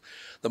Slippers.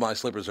 The My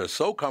Slippers are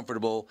so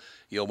comfortable,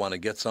 you'll want to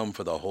get some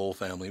for the whole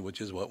family, which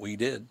is what we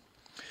did.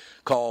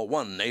 Call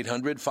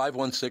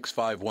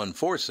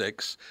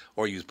 1-800-516-5146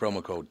 or use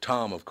promo code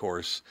TOM, of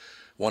course.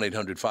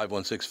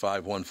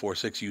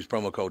 1-800-516-5146. Use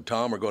promo code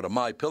TOM or go to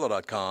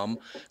MyPillow.com.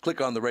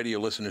 Click on the radio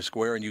listener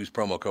square and use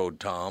promo code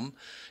TOM.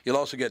 You'll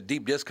also get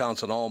deep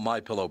discounts on all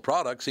MyPillow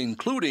products,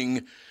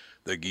 including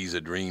the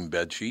Giza Dream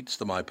bed sheets,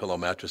 the MyPillow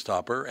mattress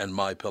topper, and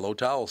MyPillow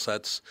towel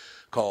sets.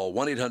 Call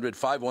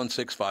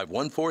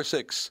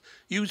 1-800-516-5146.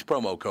 Use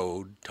promo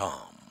code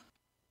TOM.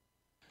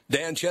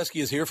 Dan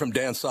Chesky is here from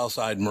Dan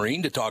Southside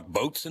Marine to talk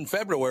boats in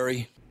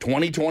February.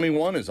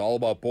 2021 is all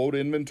about boat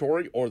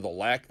inventory or the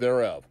lack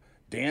thereof.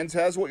 Dan's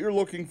has what you're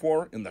looking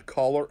for in the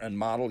color and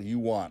model you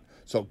want.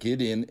 So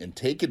get in and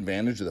take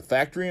advantage of the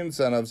factory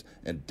incentives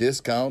and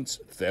discounts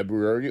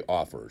February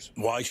offers.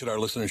 Why should our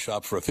listeners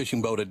shop for a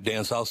fishing boat at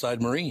Dan Southside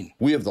Marine?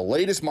 We have the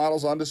latest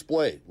models on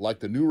display,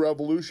 like the new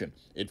Revolution.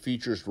 It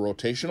features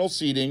rotational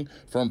seating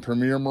from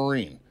Premier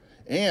Marine.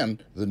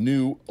 And the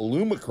new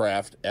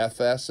Alumacraft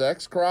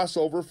FSX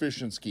crossover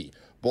fishing ski.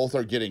 Both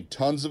are getting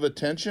tons of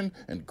attention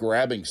and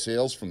grabbing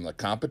sales from the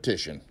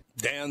competition.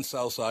 Dan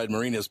Southside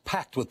Marine is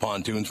packed with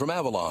pontoons from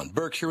Avalon,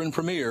 Berkshire, and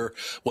Premier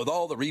with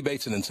all the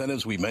rebates and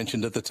incentives we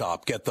mentioned at the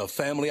top. Get the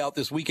family out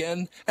this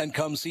weekend and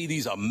come see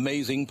these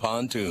amazing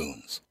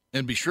pontoons.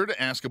 And be sure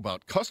to ask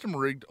about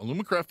custom-rigged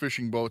Alumacraft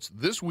fishing boats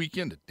this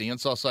weekend at Dan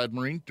Southside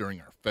Marine during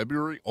our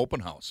February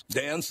open house.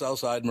 Dan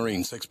Southside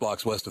Marine, 6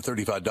 blocks west of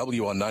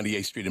 35W on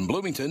 98th Street in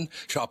Bloomington.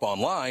 Shop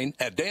online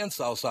at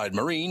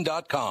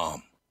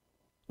dansouthsidemarine.com.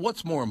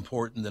 What's more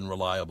important than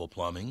reliable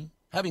plumbing?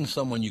 Having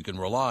someone you can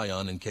rely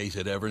on in case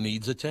it ever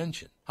needs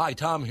attention. Hi,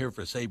 Tom here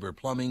for Sabre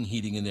Plumbing,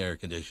 Heating, and Air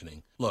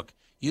Conditioning. Look,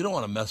 you don't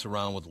want to mess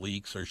around with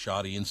leaks or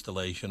shoddy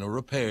installation or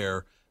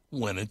repair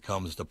when it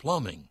comes to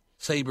plumbing.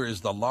 Sabre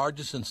is the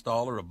largest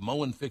installer of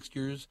Moen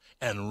fixtures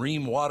and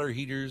Rheem water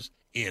heaters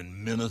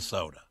in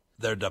Minnesota.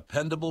 They're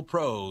dependable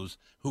pros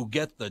who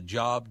get the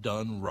job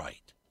done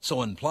right. So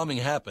when plumbing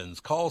happens,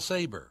 call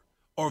Sabre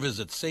or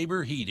visit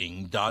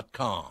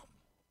saberheating.com.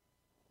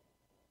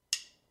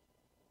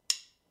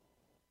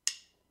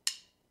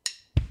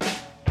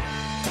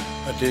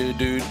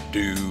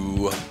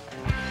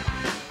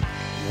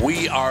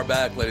 We are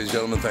back, ladies and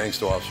gentlemen. Thanks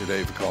to Officer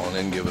Dave for calling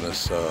in, giving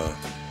us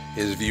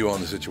his view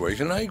on the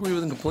situation. I agree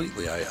with him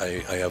completely.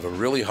 I have a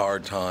really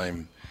hard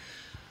time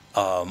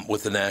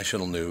with the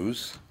national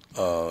news.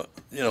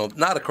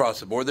 Not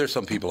across the board. There's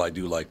some people I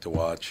do like to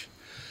watch,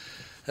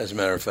 as a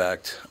matter of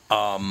fact.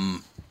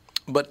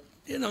 But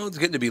it's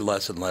getting to be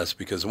less and less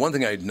because one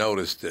thing I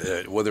noticed,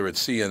 whether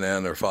it's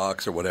CNN or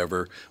Fox or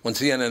whatever, when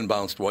CNN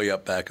bounced way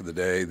up back in the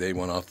day, they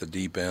went off the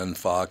deep end.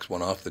 Fox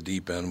went off the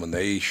deep end when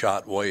they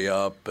shot way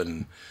up.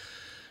 And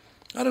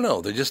I don't know.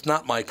 They're just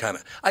not my kind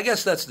of – I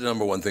guess that's the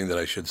number one thing that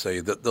I should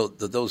say, that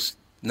those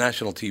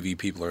national TV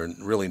people are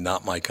really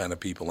not my kind of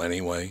people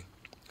anyway.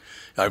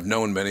 I've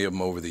known many of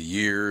them over the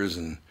years,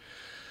 and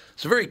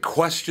It's a very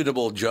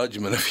questionable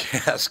judgment, if you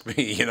ask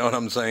me. You know what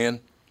I'm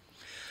saying?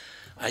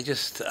 I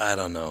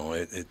don't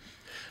know.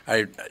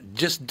 I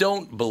just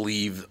don't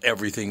believe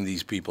everything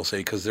these people say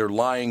because they're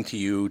lying to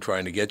you,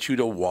 trying to get you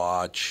to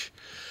watch,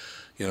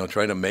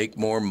 trying to make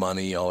more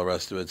money, all the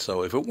rest of it.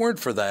 So if it weren't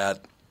for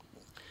that,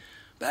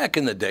 back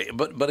in the day,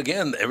 but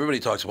again, everybody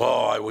talks,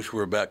 I wish we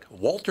were back.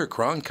 Walter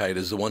Cronkite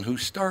is the one who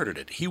started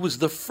it. He was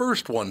the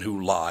first one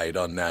who lied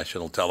on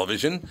national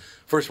television.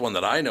 First one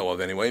that I know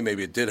of anyway.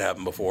 Maybe it did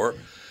happen before.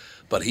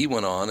 But he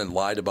went on and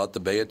lied about the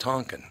Bay of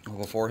Tonkin.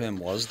 Before him,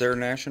 was there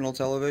national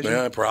television?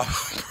 Yeah,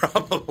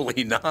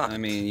 probably not. I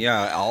mean,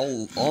 yeah,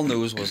 all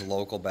news was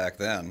local back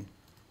then.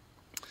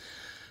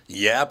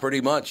 Yeah, pretty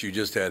much. You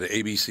just had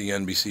ABC,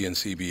 NBC, and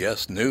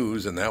CBS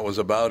News, and that was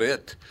about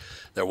it.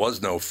 There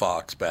was no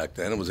Fox back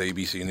then. It was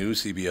ABC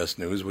News, CBS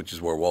News, which is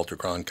where Walter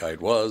Cronkite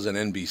was, and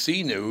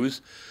NBC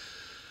News.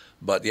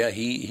 But, yeah,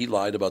 he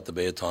lied about the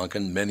Bay of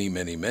Tonkin many,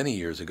 many, many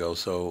years ago.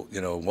 So,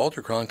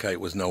 Walter Cronkite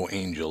was no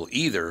angel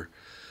either.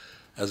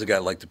 As a guy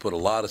who liked to put a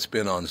lot of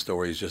spin on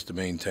stories just to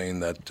maintain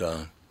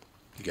that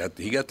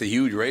he got the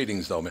huge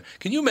ratings, though, man.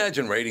 Can you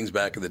imagine ratings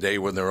back in the day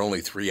when there were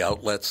only 3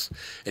 outlets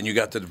and you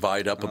got to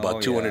divide up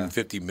about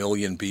 250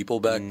 million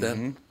people back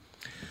then?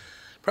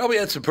 Probably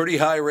had some pretty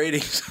high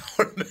ratings,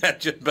 I would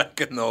imagine,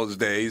 back in those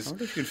days. I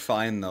wonder if you could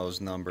find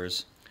those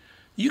numbers.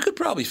 You could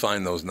probably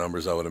find those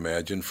numbers, I would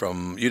imagine,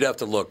 you'd have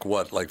to look,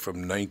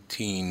 from the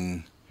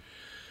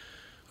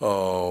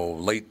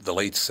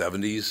late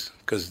 70s?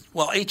 Because,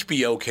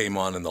 HBO came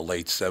on in the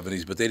late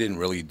 70s, but they didn't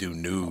really do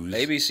news.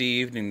 ABC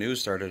Evening News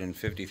started in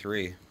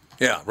 53.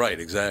 Yeah, right,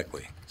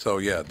 exactly. So,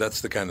 yeah,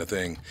 that's the kind of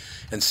thing.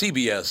 And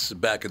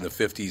CBS, back in the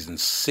 50s and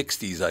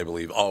 60s, I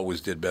believe, always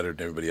did better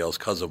than everybody else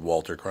because of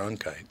Walter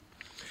Cronkite.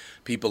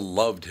 People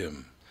loved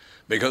him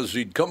because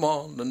he'd come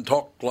on and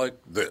talk like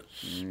this.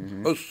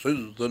 Mm-hmm. This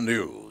is the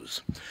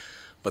news.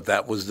 But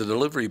that was the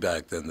delivery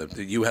back then.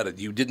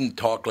 You didn't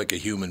talk like a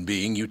human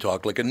being. You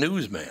talked like a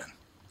newsman.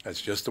 That's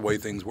just the way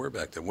things were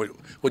back then.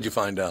 What'd you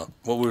find out?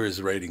 What were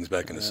his ratings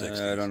back in the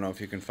 60s? I don't know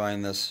if you can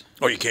find this.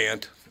 Oh, you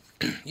can't?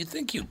 You'd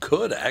think you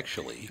could,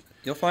 actually.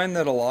 You'll find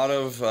that a lot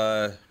of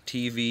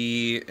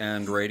TV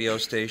and radio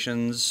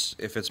stations,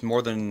 if it's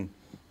more than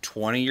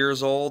 20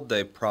 years old,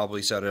 they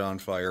probably set it on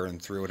fire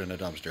and threw it in a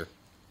dumpster.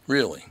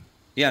 Really?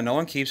 Yeah, no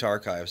one keeps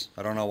archives.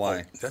 I don't know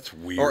why. Oh, that's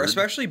weird. Or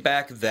especially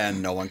back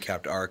then, no one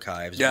kept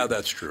archives. Yeah,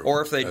 that's true.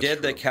 Or if they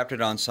did, they kept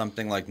it on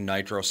something like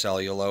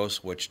nitrocellulose,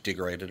 which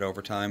degraded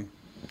over time.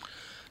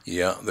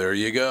 Yeah, there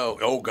you go.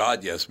 Oh,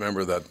 God, yes.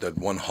 Remember that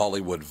one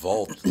Hollywood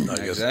vault?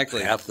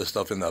 Exactly. Half the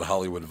stuff in that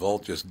Hollywood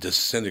vault just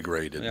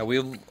disintegrated. Yeah,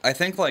 I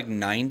think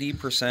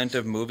 90%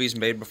 of movies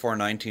made before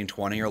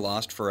 1920 are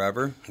lost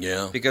forever.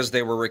 Yeah. Because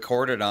they were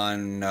recorded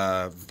on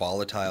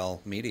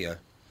volatile media.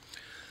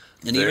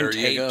 And there even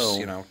tapes,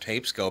 you go.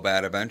 Tapes go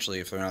bad eventually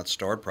if they're not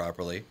stored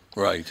properly.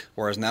 Right.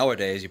 Whereas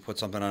nowadays, you put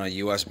something on a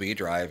USB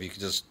drive, you can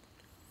just,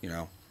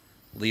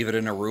 leave it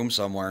in a room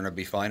somewhere and it'll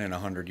be fine in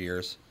 100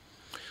 years.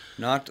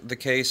 Not the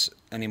case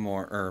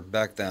anymore, or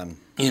back then.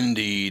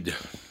 Indeed,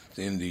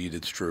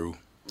 it's true.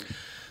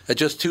 At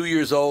just 2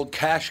 years old,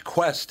 Cash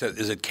Quest,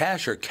 is it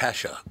Cash or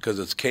Kasha? Because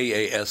it's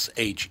Kashe. I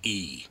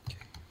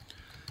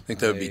think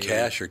that would be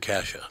Cash or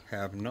Kasha.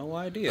 Have no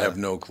idea. I have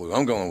no clue.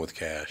 I'm going with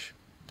Cash.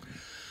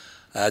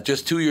 At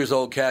just 2 years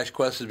old, Cash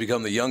Quest has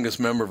become the youngest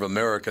member of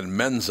American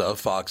Mensa,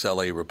 Fox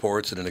LA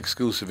reports in an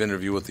exclusive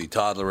interview with the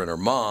toddler and her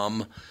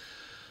mom.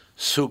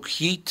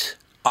 Sukhit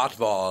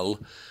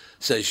Atwal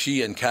says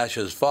she and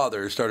Kasha's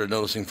father started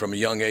noticing from a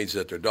young age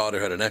that their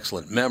daughter had an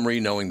excellent memory,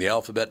 knowing the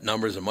alphabet,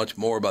 numbers, and much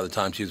more by the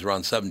time she was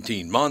around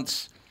 17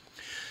 months.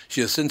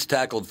 She has since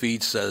tackled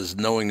feats, says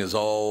knowing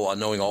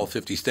all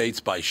 50 states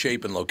by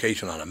shape and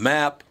location on a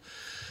map,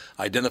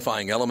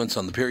 identifying elements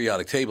on the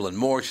periodic table, and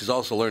more. She's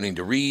also learning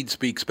to read,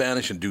 speak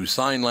Spanish, and do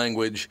sign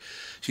language.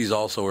 She's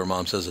also, her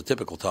mom says, a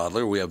typical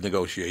toddler. We have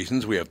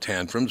negotiations, we have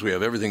tantrums, we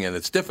have everything, and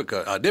it's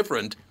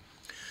different.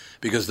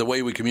 Because the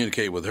way we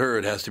communicate with her,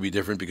 it has to be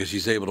different because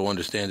she's able to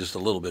understand just a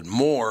little bit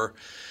more.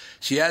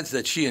 She adds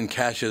that she and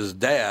Kasha's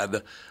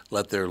dad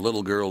let their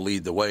little girl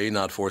lead the way,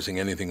 not forcing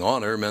anything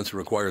on her. Mensa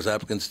requires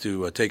applicants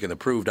to take an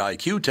approved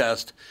IQ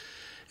test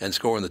and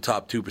score in the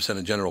top 2%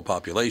 of general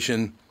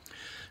population.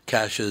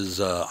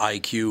 Kasha's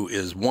IQ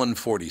is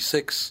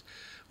 146,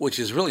 which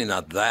is really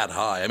not that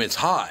high. I mean, it's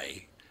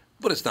high,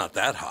 but it's not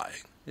that high.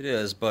 It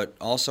is, but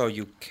also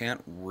you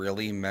can't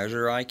really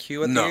measure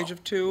IQ at the age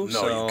of 2,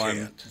 so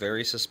I'm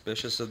very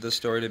suspicious of this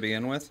story to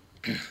begin with.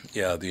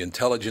 Yeah, the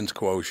intelligence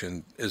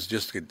quotient is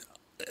just,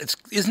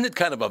 isn't it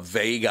kind of a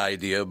vague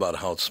idea about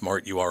how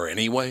smart you are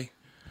anyway?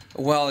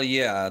 Well,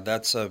 yeah,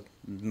 that's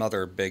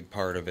another big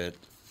part of it.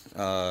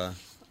 I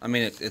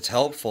mean, it's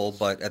helpful,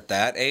 but at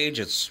that age,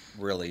 it's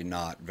really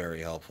not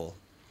very helpful.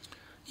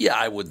 Yeah,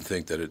 I wouldn't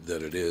think that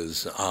it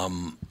is.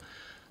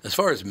 As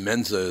far as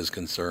Mensa is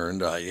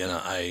concerned,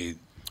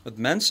 With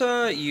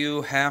Mensa,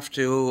 you have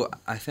to,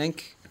 I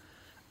think,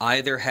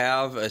 either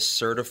have a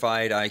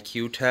certified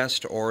IQ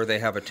test or they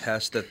have a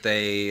test that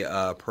they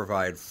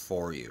provide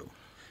for you.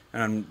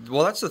 And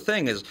well, that's the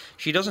thing is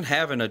she doesn't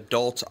have an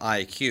adult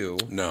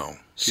IQ. No.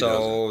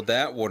 So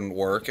that wouldn't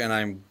work, and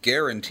I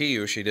guarantee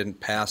you she didn't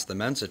pass the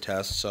Mensa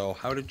test, so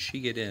how did she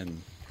get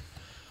in?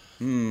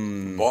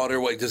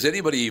 Waterway. Does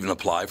anybody even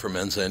apply for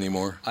Mensa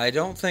anymore? I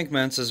don't think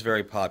Mensa is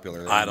very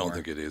popular anymore. I don't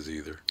think it is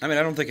either. I mean,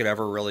 I don't think it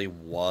ever really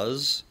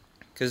was,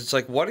 because it's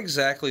like, what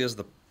exactly is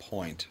the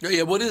point?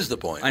 Yeah, what is the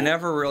point? I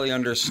never really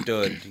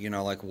understood,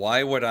 like,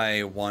 why would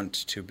I want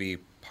to be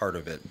part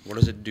of it? What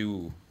does it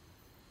do?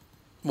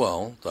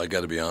 Well, I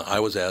got to be honest. I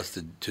was asked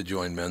to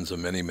join Mensa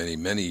many, many,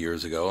 many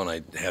years ago, and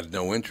I had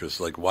no interest.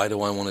 Like, why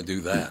do I want to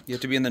do that? You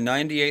have to be in the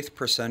 98th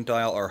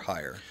percentile or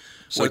higher.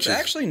 So it's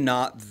actually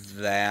not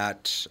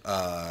that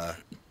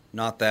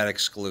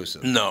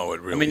exclusive. No,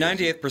 it really. I mean,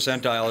 98th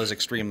percentile is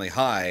extremely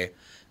high,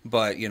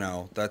 but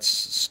that's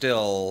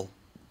still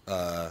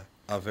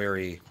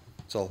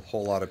it's a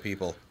whole lot of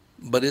people.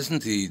 But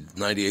isn't the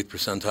 98th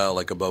percentile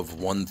like above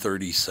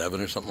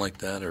 137 or something like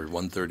that, or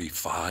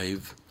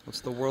 135?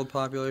 What's the world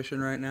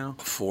population right now?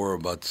 For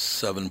about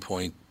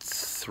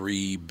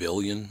 7.3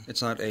 billion.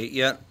 It's not 8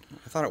 yet?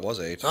 I thought it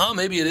was 8. Oh,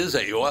 maybe it is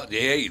 8. Well,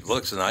 8.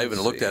 Looks, and I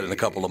haven't looked at it in a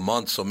couple of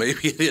months, so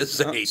maybe it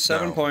is 8.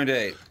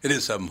 7.8. It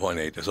is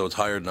 7.8, so it's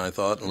higher than I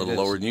thought and a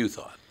little lower than you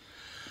thought.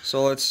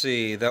 So let's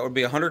see. That would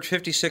be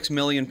 156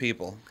 million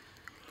people.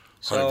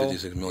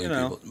 156 million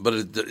people. But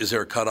is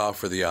there a cutoff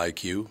for the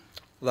IQ?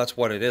 Well, that's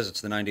what it is.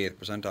 It's the 98th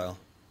percentile.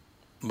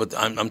 But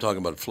I'm talking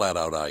about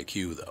flat-out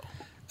IQ, though.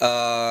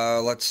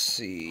 Let's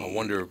see. I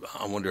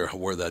wonder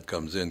where that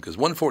comes in, because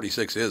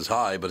 146 is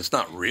high, but it's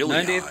not really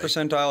 98th high.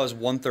 percentile is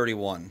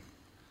 131.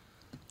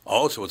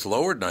 Oh, so it's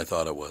lower than I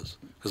thought it was,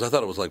 because I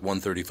thought it was like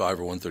 135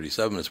 or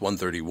 137. It's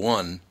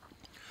 131.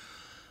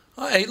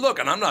 Hey, look,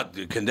 and I'm not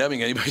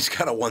condemning anybody who's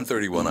got a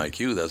 131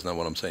 IQ. That's not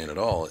what I'm saying at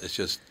all. It's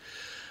just,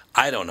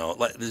 I don't know.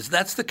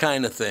 That's the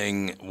kind of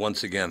thing,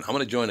 once again, I'm going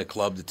to join a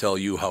club to tell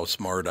you how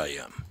smart I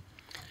am.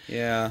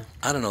 Yeah.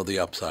 I don't know the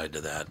upside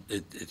to that.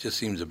 It just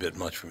seems a bit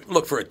much for me.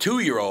 Look, for a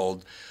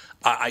 2-year-old,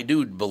 I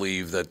do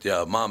believe that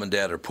Mom and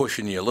Dad are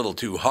pushing you a little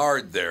too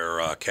hard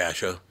there,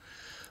 Kasia,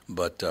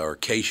 or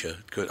Kasia.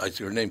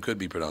 Her name could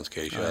be pronounced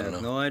Kasia. I don't know. I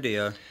have no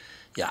idea.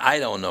 Yeah, I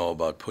don't know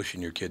about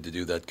pushing your kid to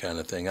do that kind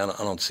of thing. I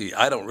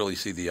don't really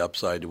see the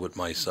upside to it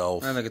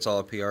myself. I think it's all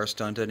a PR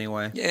stunt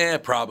anyway. Yeah,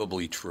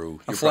 probably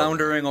true. A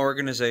floundering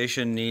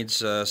organization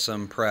needs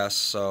some press.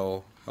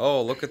 So,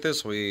 look at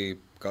this. We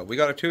got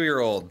a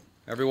 2-year-old.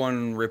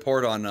 Everyone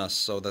report on us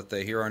so that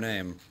they hear our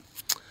name.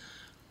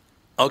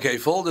 Okay,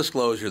 full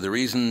disclosure, the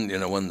reason,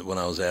 when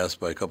I was asked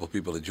by a couple of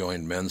people to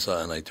join Mensa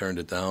and I turned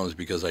it down is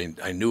because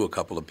I knew a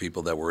couple of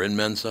people that were in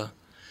Mensa,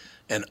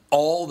 and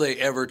all they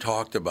ever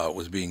talked about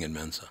was being in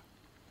Mensa.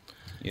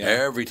 Yeah.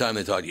 Every time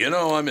they talked,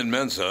 I'm in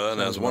Mensa,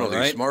 and as one of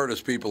the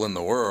smartest people in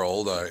the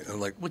world, I'm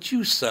like, would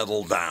you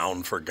settle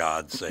down, for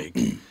God's sake?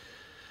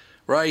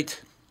 Right?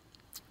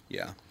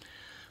 Yeah.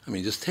 I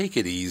mean, just take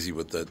it easy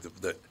with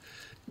the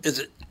is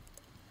it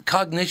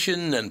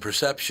cognition and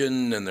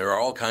perception, and there are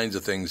all kinds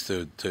of things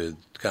to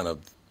kind of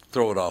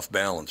throw it off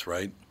balance,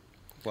 right?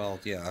 Well,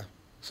 yeah.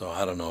 So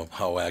I don't know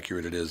how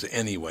accurate it is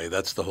anyway.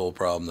 That's the whole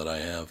problem that I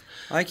have.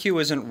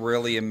 IQ isn't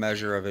really a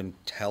measure of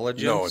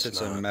intelligence. No,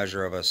 it's not. A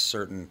measure of a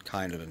certain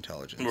kind of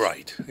intelligence.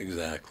 Right,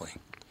 exactly.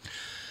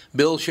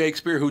 Bill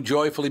Shakespeare, who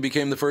joyfully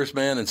became the first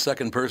man and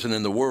second person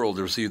in the world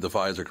to receive the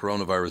Pfizer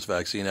coronavirus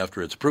vaccine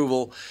after its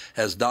approval,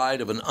 has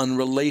died of an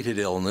unrelated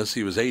illness.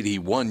 He was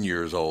 81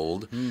 years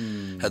old,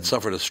 had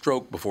suffered a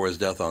stroke before his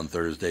death on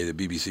Thursday, the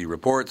BBC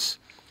reports.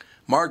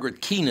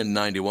 Margaret Keenan,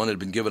 91, had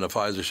been given a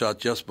Pfizer shot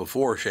just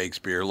before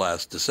Shakespeare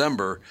last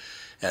December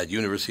at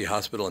University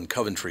Hospital in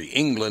Coventry,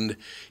 England.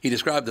 He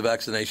described the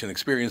vaccination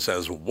experience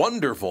as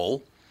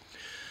wonderful.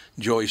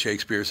 Joy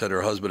Shakespeare said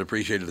her husband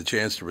appreciated the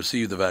chance to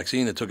receive the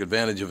vaccine and took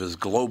advantage of his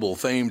global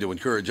fame to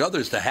encourage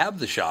others to have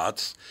the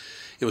shots.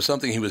 It was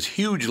something he was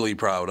hugely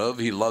proud of.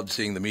 He loved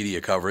seeing the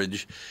media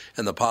coverage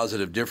and the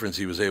positive difference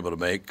he was able to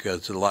make to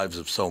the lives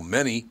of so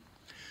many.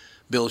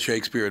 Bill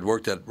Shakespeare had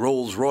worked at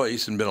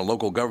Rolls-Royce and been a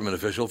local government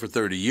official for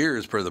 30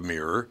 years, per the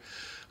Mirror,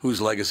 whose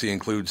legacy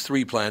includes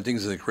 3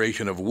 plantings and the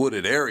creation of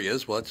wooded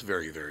areas. Well, that's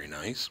very, very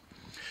nice.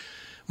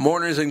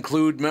 Mourners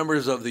include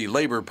members of the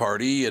Labour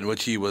Party, in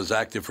which he was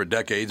active for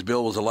decades.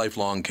 Bill was a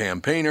lifelong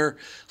campaigner,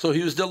 so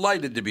he was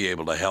delighted to be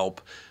able to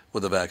help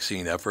with the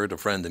vaccine effort. A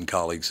friend and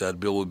colleague said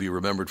Bill will be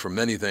remembered for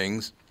many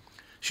things.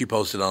 She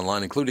posted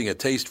online, including a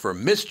taste for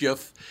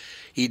mischief.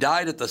 He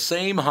died at the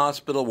same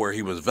hospital where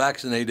he was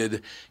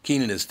vaccinated.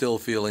 Keenan is still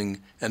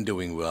feeling and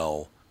doing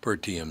well, per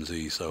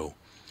TMZ. So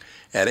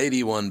at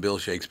 81, Bill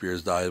Shakespeare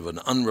has died of an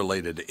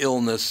unrelated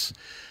illness.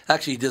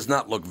 Actually, he does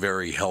not look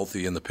very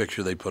healthy in the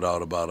picture they put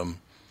out about him.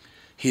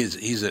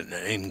 He's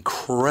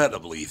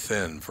incredibly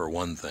thin, for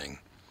one thing.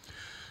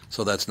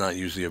 So that's not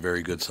usually a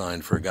very good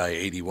sign for a guy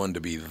 81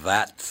 to be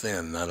that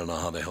thin. I don't know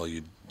how the hell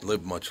you'd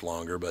live much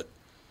longer, but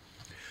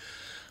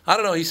I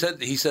don't know. He said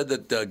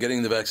that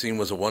getting the vaccine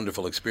was a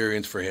wonderful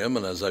experience for him,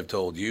 and as I've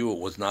told you, it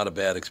was not a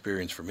bad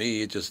experience for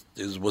me. It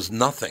was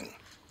nothing.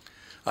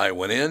 I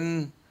went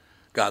in,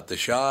 got the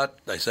shot.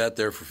 I sat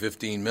there for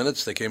 15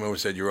 minutes. They came over and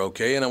said, "You're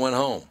okay," and I went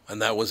home.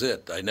 And that was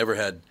it. I never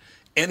had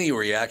any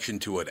reaction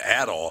to it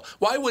at all.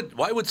 Why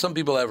would some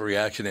people have a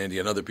reaction, Andy,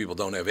 and other people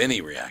don't have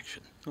any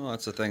reaction? Well,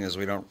 that's the thing is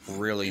we don't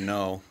really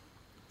know.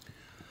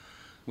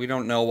 We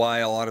don't know why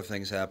a lot of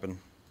things happen.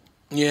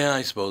 Yeah,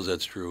 I suppose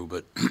that's true,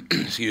 but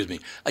excuse me.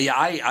 Yeah,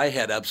 I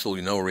had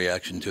absolutely no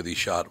reaction to the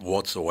shot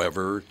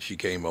whatsoever. She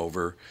came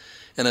over,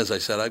 and as I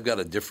said, I've got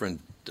a different,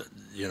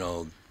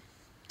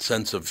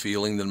 sense of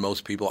feeling than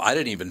most people. I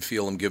didn't even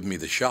feel him give me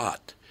the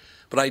shot,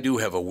 but I do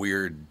have a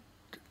weird.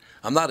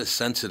 I'm not as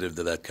sensitive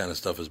to that kind of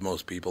stuff as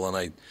most people,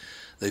 and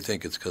they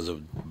think it's because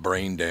of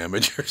brain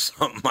damage or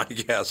something. I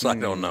guess I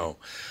don't know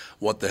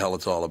what the hell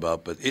it's all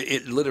about, but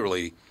it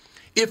literally.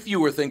 If you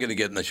were thinking of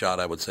getting the shot,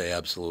 I would say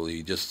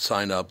absolutely. Just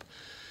sign up.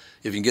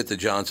 If you can get the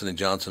Johnson &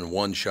 Johnson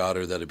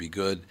one-shotter, that'd be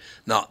good.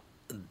 Now,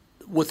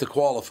 with the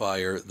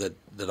qualifier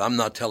that I'm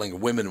not telling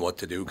women what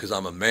to do because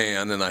I'm a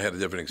man and I had a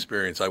different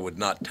experience, I would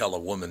not tell a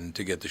woman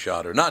to get the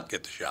shot or not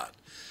get the shot.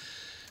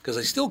 Because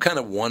I still kind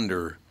of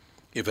wonder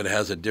if it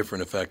has a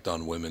different effect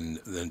on women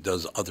than it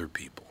does other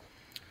people.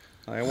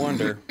 I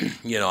wonder.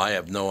 I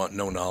have no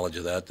knowledge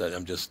of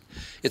that.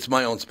 It's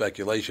my own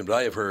speculation, but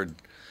I have heard...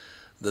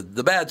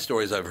 The bad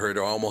stories I've heard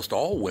are almost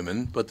all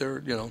women, but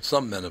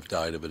some men have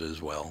died of it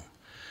as well.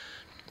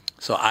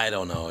 So I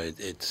don't know.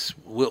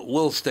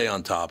 We'll stay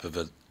on top of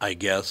it, I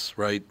guess,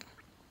 right?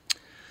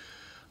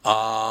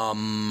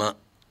 I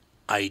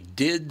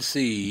did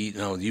see.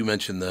 You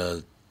mentioned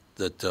that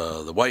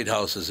the White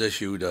House has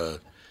issued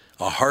a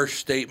harsh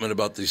statement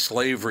about the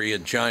slavery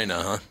in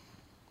China, huh?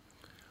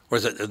 Or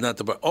isn't that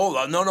the?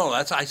 Oh no,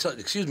 I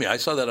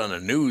saw that on the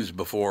news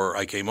before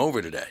I came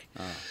over today.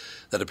 Oh.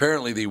 That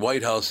apparently the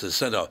White House has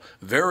sent a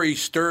very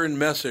stern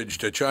message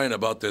to China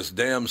about this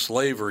damn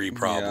slavery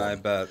problem. Yeah, I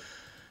bet.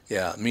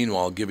 Yeah,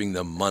 meanwhile giving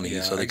them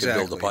money so they can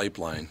build a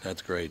pipeline.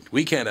 That's great.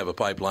 We can't have a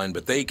pipeline,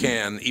 but they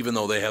can, even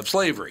though they have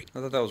slavery.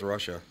 I thought that was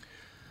Russia.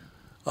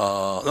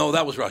 No,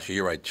 that was Russia.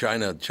 You're right.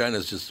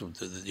 China's just,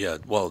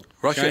 well,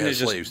 Russia China has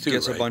slaves too,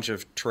 gets right? a bunch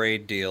of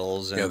trade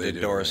deals and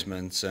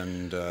endorsements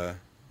and,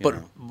 But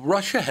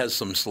Russia has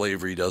some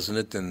slavery, doesn't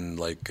it? And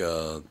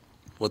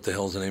what the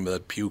hell's the name of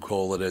that puke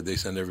hole that they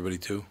send everybody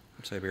to?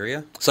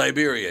 Siberia?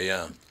 Siberia,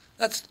 yeah.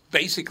 That's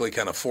basically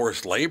kind of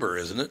forced labor,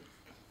 isn't it?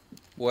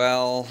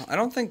 Well, I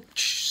don't think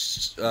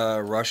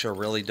Russia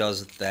really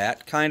does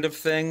that kind of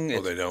thing.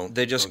 Oh, they don't?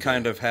 They just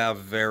kind of have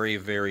very,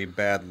 very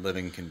bad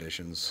living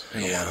conditions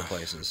in a lot of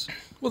places.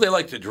 Well, they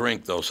like to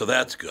drink, though, so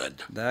that's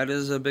good. That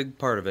is a big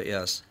part of it,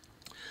 yes.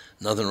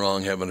 Nothing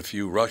wrong having a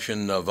few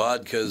Russian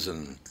vodkas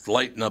and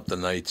lighten up the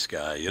night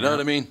sky. You know what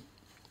I mean?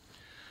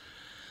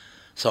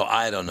 So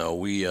I don't know.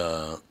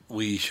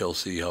 We shall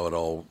see how it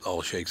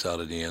all shakes out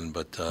at the end.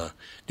 But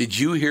did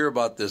you hear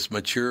about this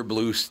mature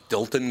blue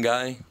Stilton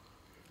guy?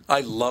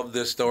 I love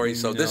this story.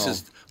 So This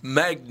is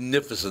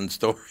magnificent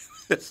story.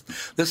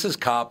 This is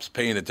cops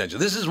paying attention.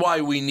 This is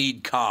why we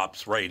need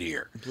cops right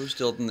here. Blue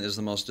Stilton is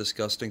the most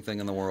disgusting thing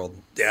in the world.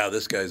 Yeah,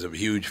 this guy's a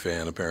huge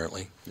fan,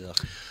 apparently. Yeah.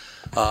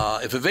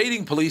 If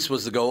evading police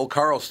was the goal,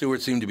 Carl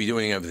Stewart seemed to be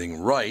doing everything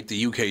right.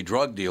 The UK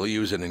drug dealer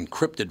used an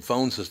encrypted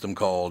phone system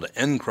called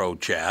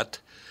EncroChat,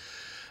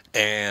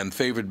 and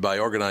favored by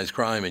organized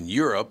crime in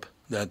Europe,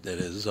 that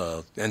is,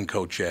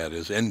 EncroChat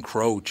is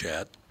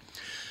EncroChat,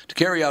 to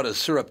carry out his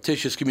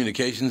surreptitious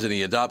communications, and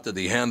he adopted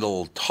the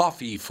handle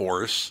Toffee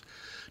Force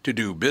to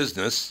do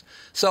business,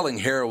 selling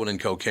heroin and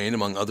cocaine,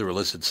 among other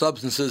illicit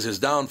substances. His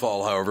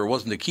downfall, however,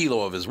 wasn't a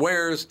kilo of his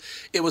wares.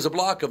 It was a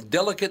block of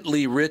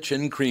delicately rich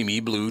and creamy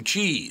blue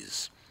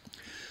cheese.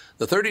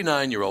 The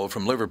 39-year-old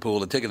from Liverpool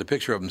had taken a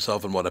picture of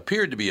himself in what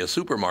appeared to be a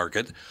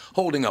supermarket,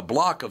 holding a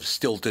block of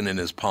Stilton in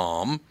his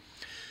palm,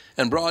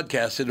 and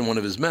broadcasted in one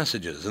of his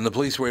messages. And the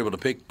police were able to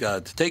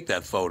take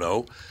that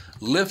photo,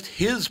 lift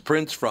his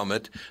prints from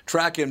it,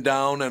 track him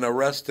down, and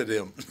arrested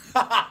him.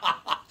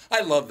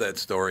 I love that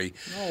story.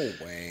 No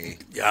way.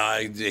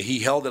 He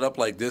held it up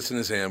like this in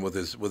his hand with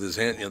his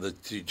hand.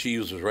 The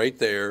cheese was right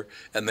there,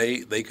 and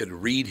they could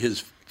read his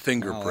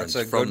fingerprints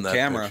from that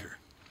camera. picture.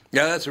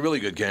 Yeah, that's a really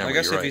good camera. I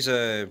guess You're if right. he's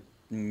a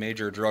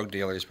major drug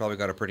dealer, he's probably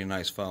got a pretty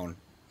nice phone.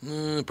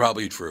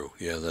 Probably true.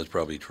 Yeah, that's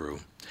probably true.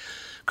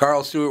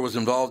 Carl Stewart was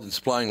involved in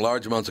supplying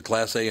large amounts of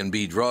Class A and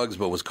B drugs,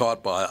 but was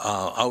caught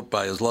out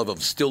by his love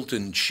of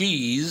Stilton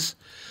cheese.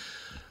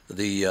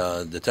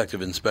 The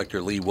Detective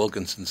Inspector Lee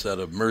Wilkinson said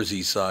of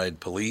Merseyside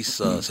Police,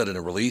 said in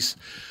a release.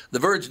 The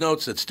Verge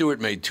notes that Stewart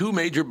made two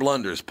major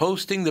blunders,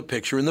 posting the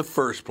picture in the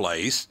first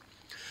place.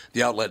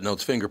 The outlet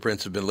notes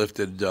fingerprints have been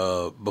lifted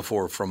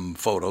before from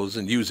photos,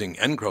 and using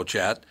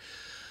EncroChat,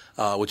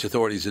 which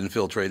authorities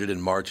infiltrated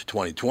in March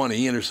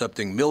 2020,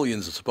 intercepting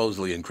millions of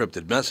supposedly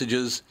encrypted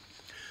messages.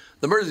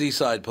 The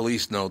Merseyside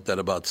police note that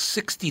about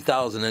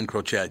 60,000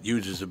 EncroChat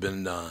users have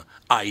been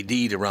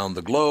ID'd around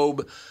the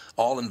globe,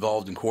 all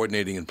involved in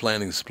coordinating and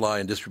planning the supply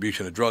and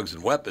distribution of drugs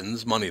and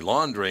weapons, money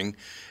laundering,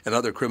 and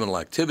other criminal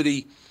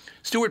activity.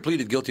 Stewart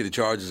pleaded guilty to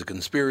charges of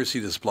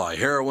conspiracy to supply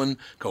heroin,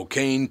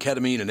 cocaine,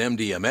 ketamine, and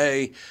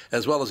MDMA,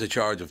 as well as a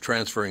charge of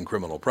transferring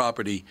criminal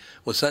property,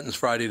 was sentenced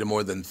Friday to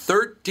more than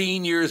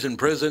 13 years in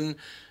prison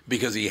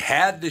because he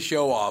had to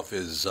show off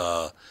his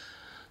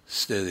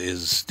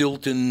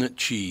Stilton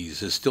cheese,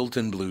 his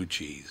Stilton blue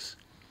cheese.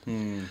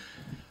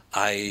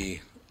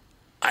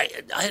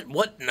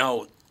 What?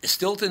 No,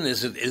 Stilton,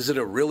 is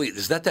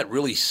that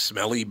really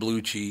smelly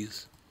blue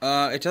cheese?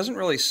 It doesn't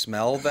really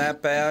smell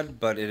that bad,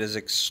 but it is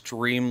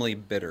extremely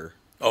bitter.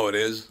 Oh, it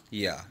is?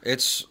 Yeah.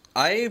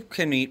 I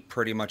can eat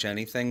pretty much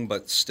anything,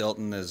 but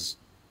Stilton is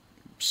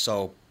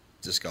so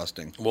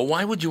disgusting. Well,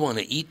 why would you want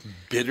to eat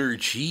bitter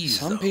cheese,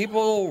 Some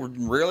people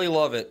really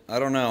love it. I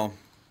don't know.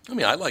 I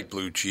mean, I like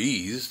blue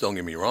cheese, don't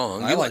get me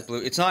wrong. I like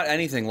blue. It's not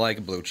anything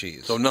like blue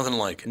cheese. So nothing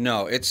like it?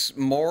 No, it's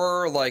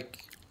more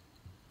like,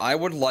 I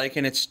would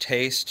liken its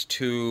taste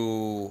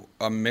to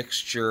a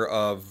mixture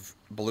of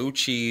blue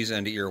cheese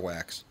and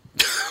earwax.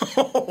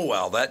 Oh,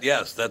 well,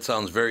 that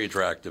sounds very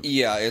attractive.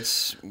 Yeah,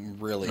 it's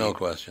really... No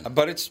question.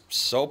 But it's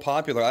so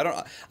popular.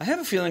 I have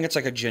a feeling it's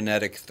like a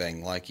genetic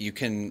thing. Like, you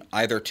can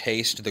either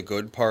taste the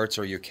good parts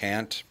or you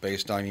can't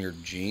based on your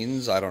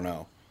genes. I don't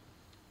know.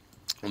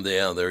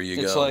 Yeah, there you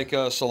go. It's like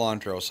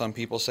cilantro. Some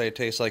people say it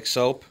tastes like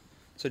soap.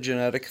 It's a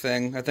genetic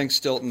thing. I think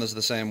Stilton is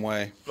the same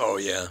way. Oh,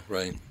 yeah,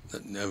 right.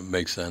 That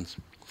makes sense.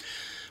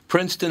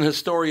 Princeton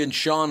historian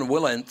Sean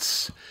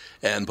Wilentz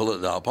and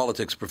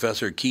politics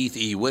professor Keith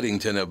E.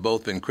 Whittington have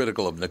both been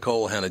critical of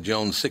Nicole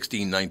Hannah-Jones'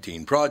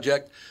 1619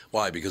 project.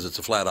 Why? Because it's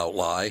a flat-out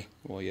lie.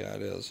 Well, yeah,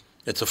 it is.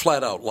 It's a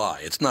flat-out lie.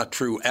 It's not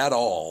true at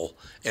all,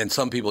 and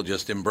some people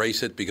just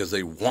embrace it because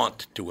they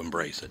want to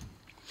embrace it.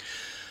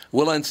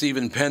 Willentz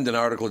even penned an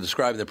article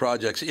describing the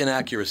project's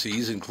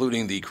inaccuracies,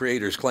 including the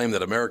creators' claim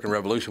that American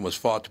Revolution was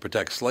fought to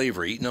protect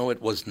slavery. No,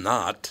 it was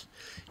not.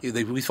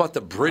 We fought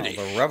the British.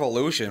 No, the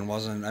Revolution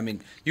wasn't... I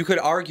mean, you could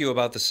argue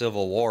about the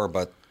Civil War,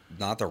 but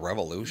not the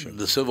Revolution.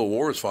 The Civil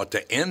War was fought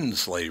to end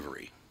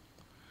slavery.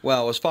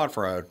 Well, it was fought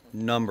for a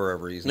number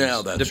of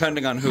reasons,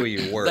 depending on who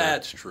you were.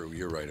 That's true.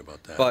 You're right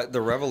about that. But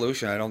the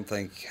Revolution, I don't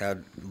think,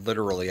 had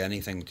literally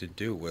anything to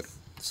do with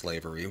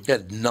slavery. It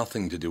had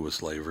nothing to do with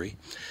slavery.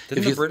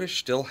 Didn't the British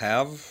still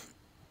have...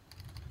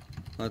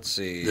 Let's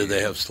see. Did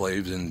they have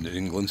slaves in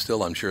England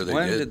still? I'm sure they did.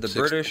 When did the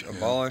British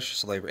abolish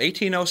slavery?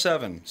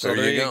 1807. So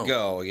there you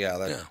go. Yeah,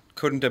 that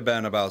couldn't have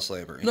been about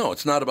slavery. No,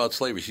 it's not about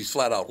slavery. She's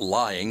flat out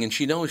lying, and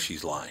she knows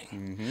she's lying.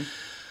 Mm-hmm.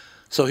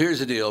 So here's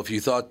the deal. If you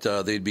thought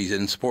they'd be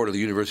in support of the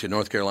University of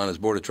North Carolina's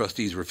Board of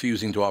Trustees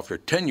refusing to offer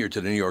tenure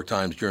to the New York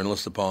Times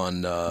journalist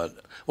upon,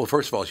 well,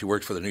 first of all, she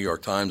works for the New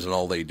York Times, and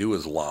all they do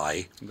is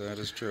lie. That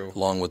is true.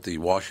 Along with the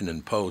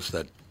Washington Post,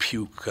 that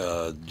puke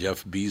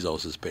Jeff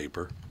Bezos'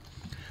 paper.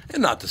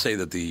 And not to say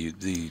that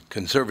the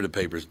conservative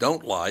papers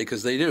don't lie,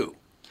 because they do.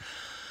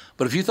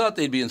 But if you thought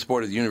they'd be in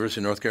support of the University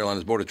of North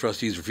Carolina's Board of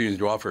Trustees refusing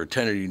to offer a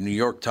tenure to New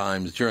York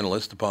Times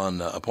journalist upon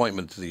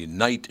appointment to the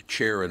Knight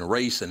Chair in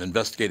Race and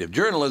Investigative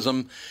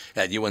Journalism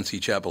at UNC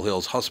Chapel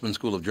Hill's Hussman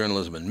School of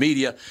Journalism and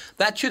Media,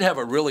 that should have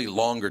a really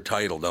longer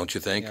title, don't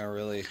you think? Yeah,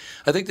 really.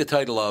 I think the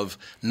title of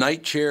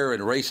Knight Chair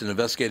in Race and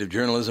Investigative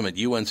Journalism at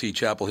UNC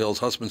Chapel Hill's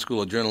Hussman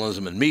School of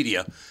Journalism and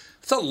Media,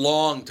 it's a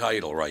long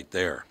title right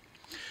there.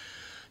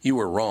 You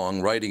were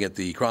wrong. Writing at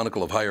the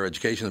Chronicle of Higher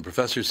Education, the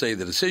professors say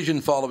the decision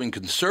following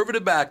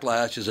conservative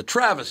backlash is a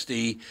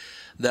travesty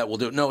that will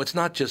do it. No, it's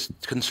not just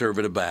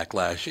conservative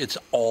backlash. It's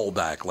all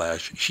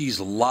backlash. She's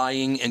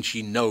lying, and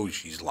she knows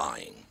she's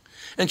lying.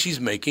 And she's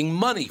making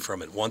money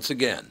from it once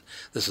again.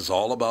 This is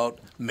all about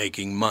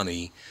making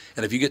money.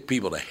 And if you get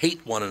people to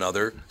hate one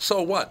another,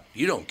 so what?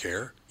 You don't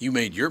care. You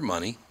made your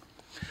money.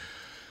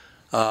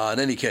 In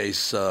any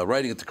case,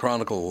 writing at the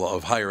Chronicle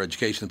of Higher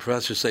Education, the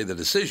professors say the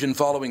decision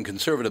following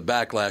conservative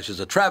backlash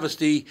is a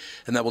travesty,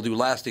 and that will do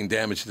lasting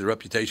damage to the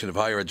reputation of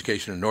higher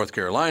education in North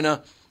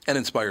Carolina and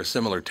inspire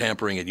similar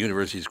tampering at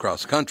universities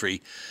across the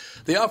country.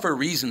 They offer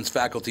reasons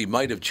faculty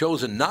might have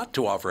chosen not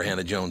to offer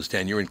Hannah-Jones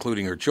tenure,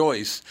 including her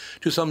choice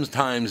to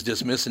sometimes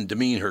dismiss and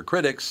demean her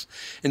critics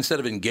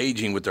instead of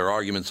engaging with their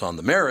arguments on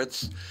the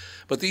merits.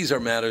 But these are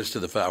matters for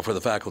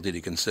the faculty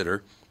to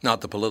consider, not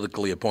the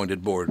politically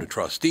appointed Board of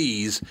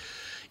Trustees.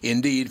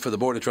 Indeed, for the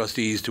Board of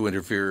Trustees to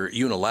interfere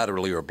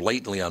unilaterally or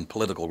blatantly on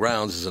political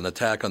grounds is an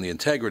attack on the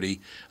integrity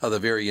of the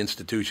very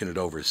institution it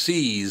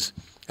oversees.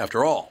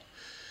 After all,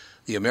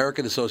 the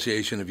American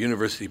Association of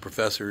University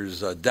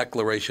Professors'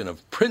 Declaration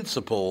of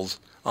Principles,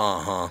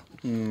 You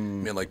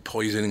mean like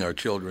poisoning our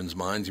children's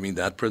minds? You mean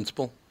that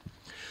principle?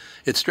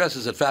 It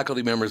stresses that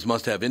faculty members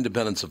must have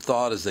independence of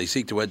thought as they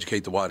seek to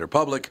educate the wider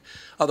public.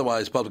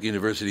 Otherwise, public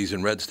universities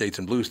in red states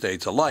and blue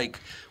states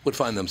alike would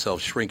find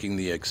themselves shrinking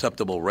the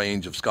acceptable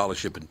range of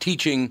scholarship and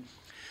teaching,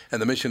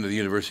 and the mission of the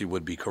university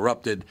would be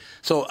corrupted.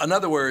 So, in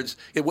other words,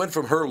 it went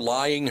from her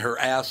lying her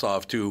ass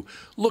off to,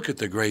 look at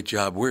the great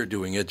job we're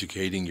doing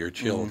educating your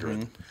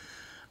children.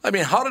 Mm-hmm. I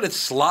mean, how did it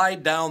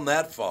slide down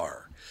that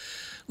far?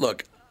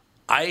 Look,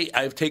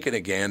 I've taken a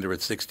gander at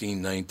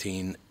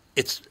 1619.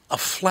 It's a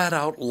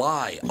flat-out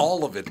lie.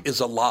 All of it is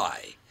a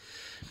lie.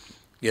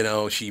 You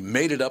know, she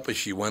made it up as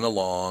she went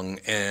along,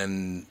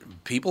 and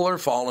people are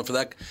falling for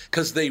that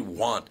because they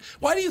want.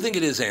 Why do you think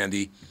it is,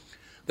 Andy,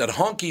 that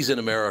honkies in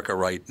America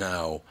right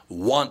now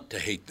want to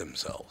hate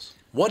themselves?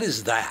 What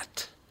is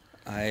that?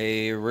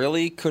 I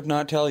really could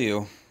not tell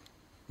you.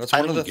 That's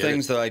one of the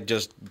things that I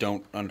just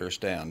don't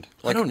understand.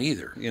 I don't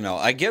either. You know,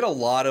 I get a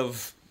lot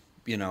of,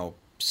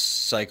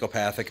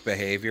 psychopathic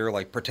behavior,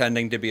 like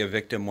pretending to be a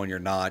victim when you're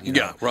not.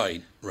 Yeah,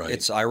 right.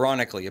 It's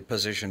ironically a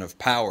position of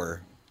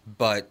power,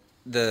 but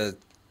the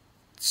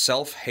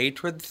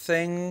self-hatred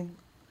thing,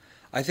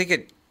 I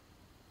think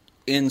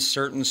in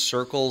certain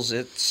circles,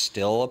 it's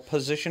still a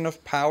position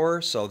of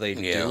power, so they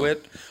do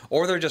it.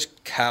 Or they're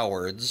just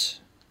cowards.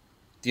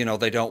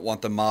 They don't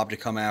want the mob to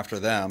come after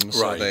them,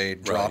 so they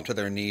drop to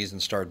their knees and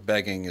start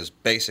begging is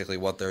basically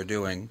what they're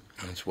doing.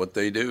 That's what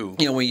they do.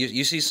 When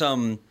you see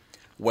some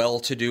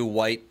well-to-do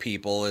white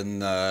people in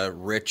the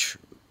rich,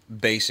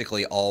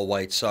 basically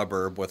all-white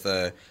suburb with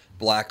a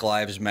Black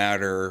Lives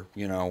Matter,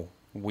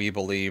 we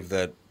believe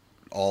that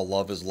all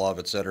love is love,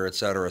 et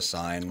cetera,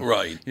 sign.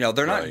 Right.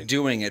 They're not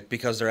doing it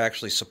because they're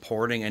actually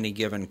supporting any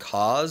given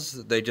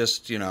cause. They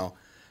just,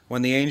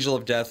 when the angel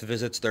of death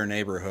visits their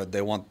neighborhood,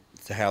 they want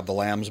to have the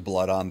lamb's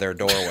blood on their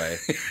doorway.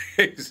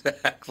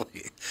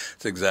 Exactly.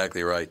 That's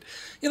exactly right.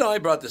 I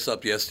brought this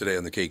up yesterday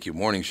on the KQ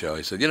Morning Show.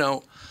 I said,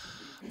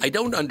 I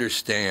don't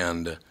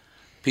understand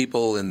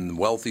people in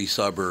wealthy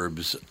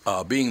suburbs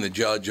being the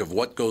judge of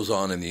what goes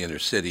on in the inner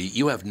city.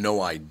 You have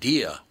no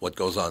idea what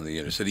goes on in the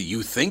inner city.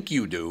 You think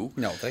you do.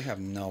 No, they have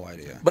no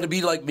idea. But it'd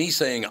be like me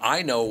saying,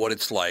 I know what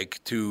it's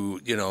like to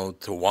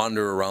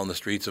wander around the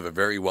streets of a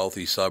very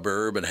wealthy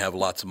suburb and have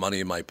lots of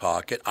money in my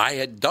pocket.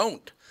 I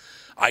don't.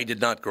 I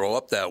did not grow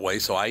up that way,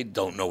 so I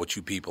don't know what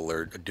you people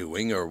are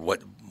doing or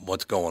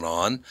what's going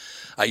on.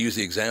 I use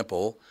the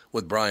example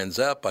with Brian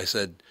Zepp. I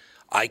said,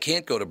 I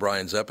can't go to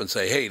Brian Zepp and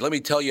say, hey, let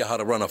me tell you how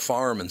to run a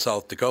farm in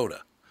South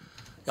Dakota.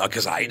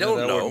 Because I don't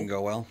know. That wouldn't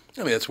go well.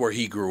 I mean, that's where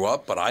he grew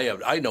up, but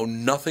I know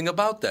nothing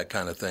about that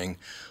kind of thing.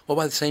 Well,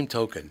 by the same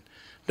token,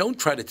 don't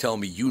try to tell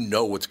me you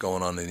know what's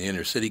going on in the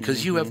inner city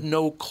because you have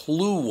no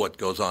clue what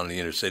goes on in the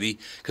inner city,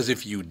 because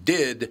if you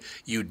did,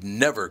 you'd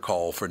never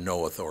call for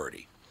no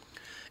authority.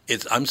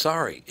 I'm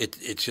sorry.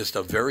 It's just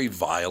a very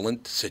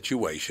violent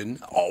situation.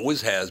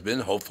 Always has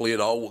been. Hopefully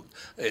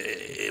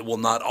it will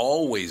not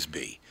always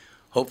be.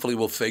 Hopefully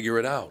we'll figure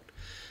it out.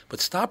 But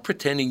stop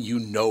pretending you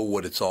know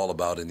what it's all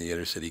about in the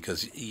inner city,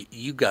 because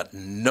you got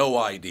no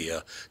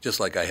idea, just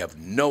like I have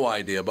no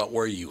idea about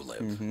where you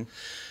live.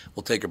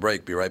 We'll take a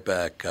break. Be right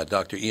back.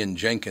 Dr. Ian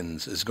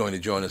Jenkins is going to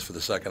join us for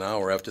the second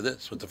hour after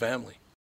this with the family.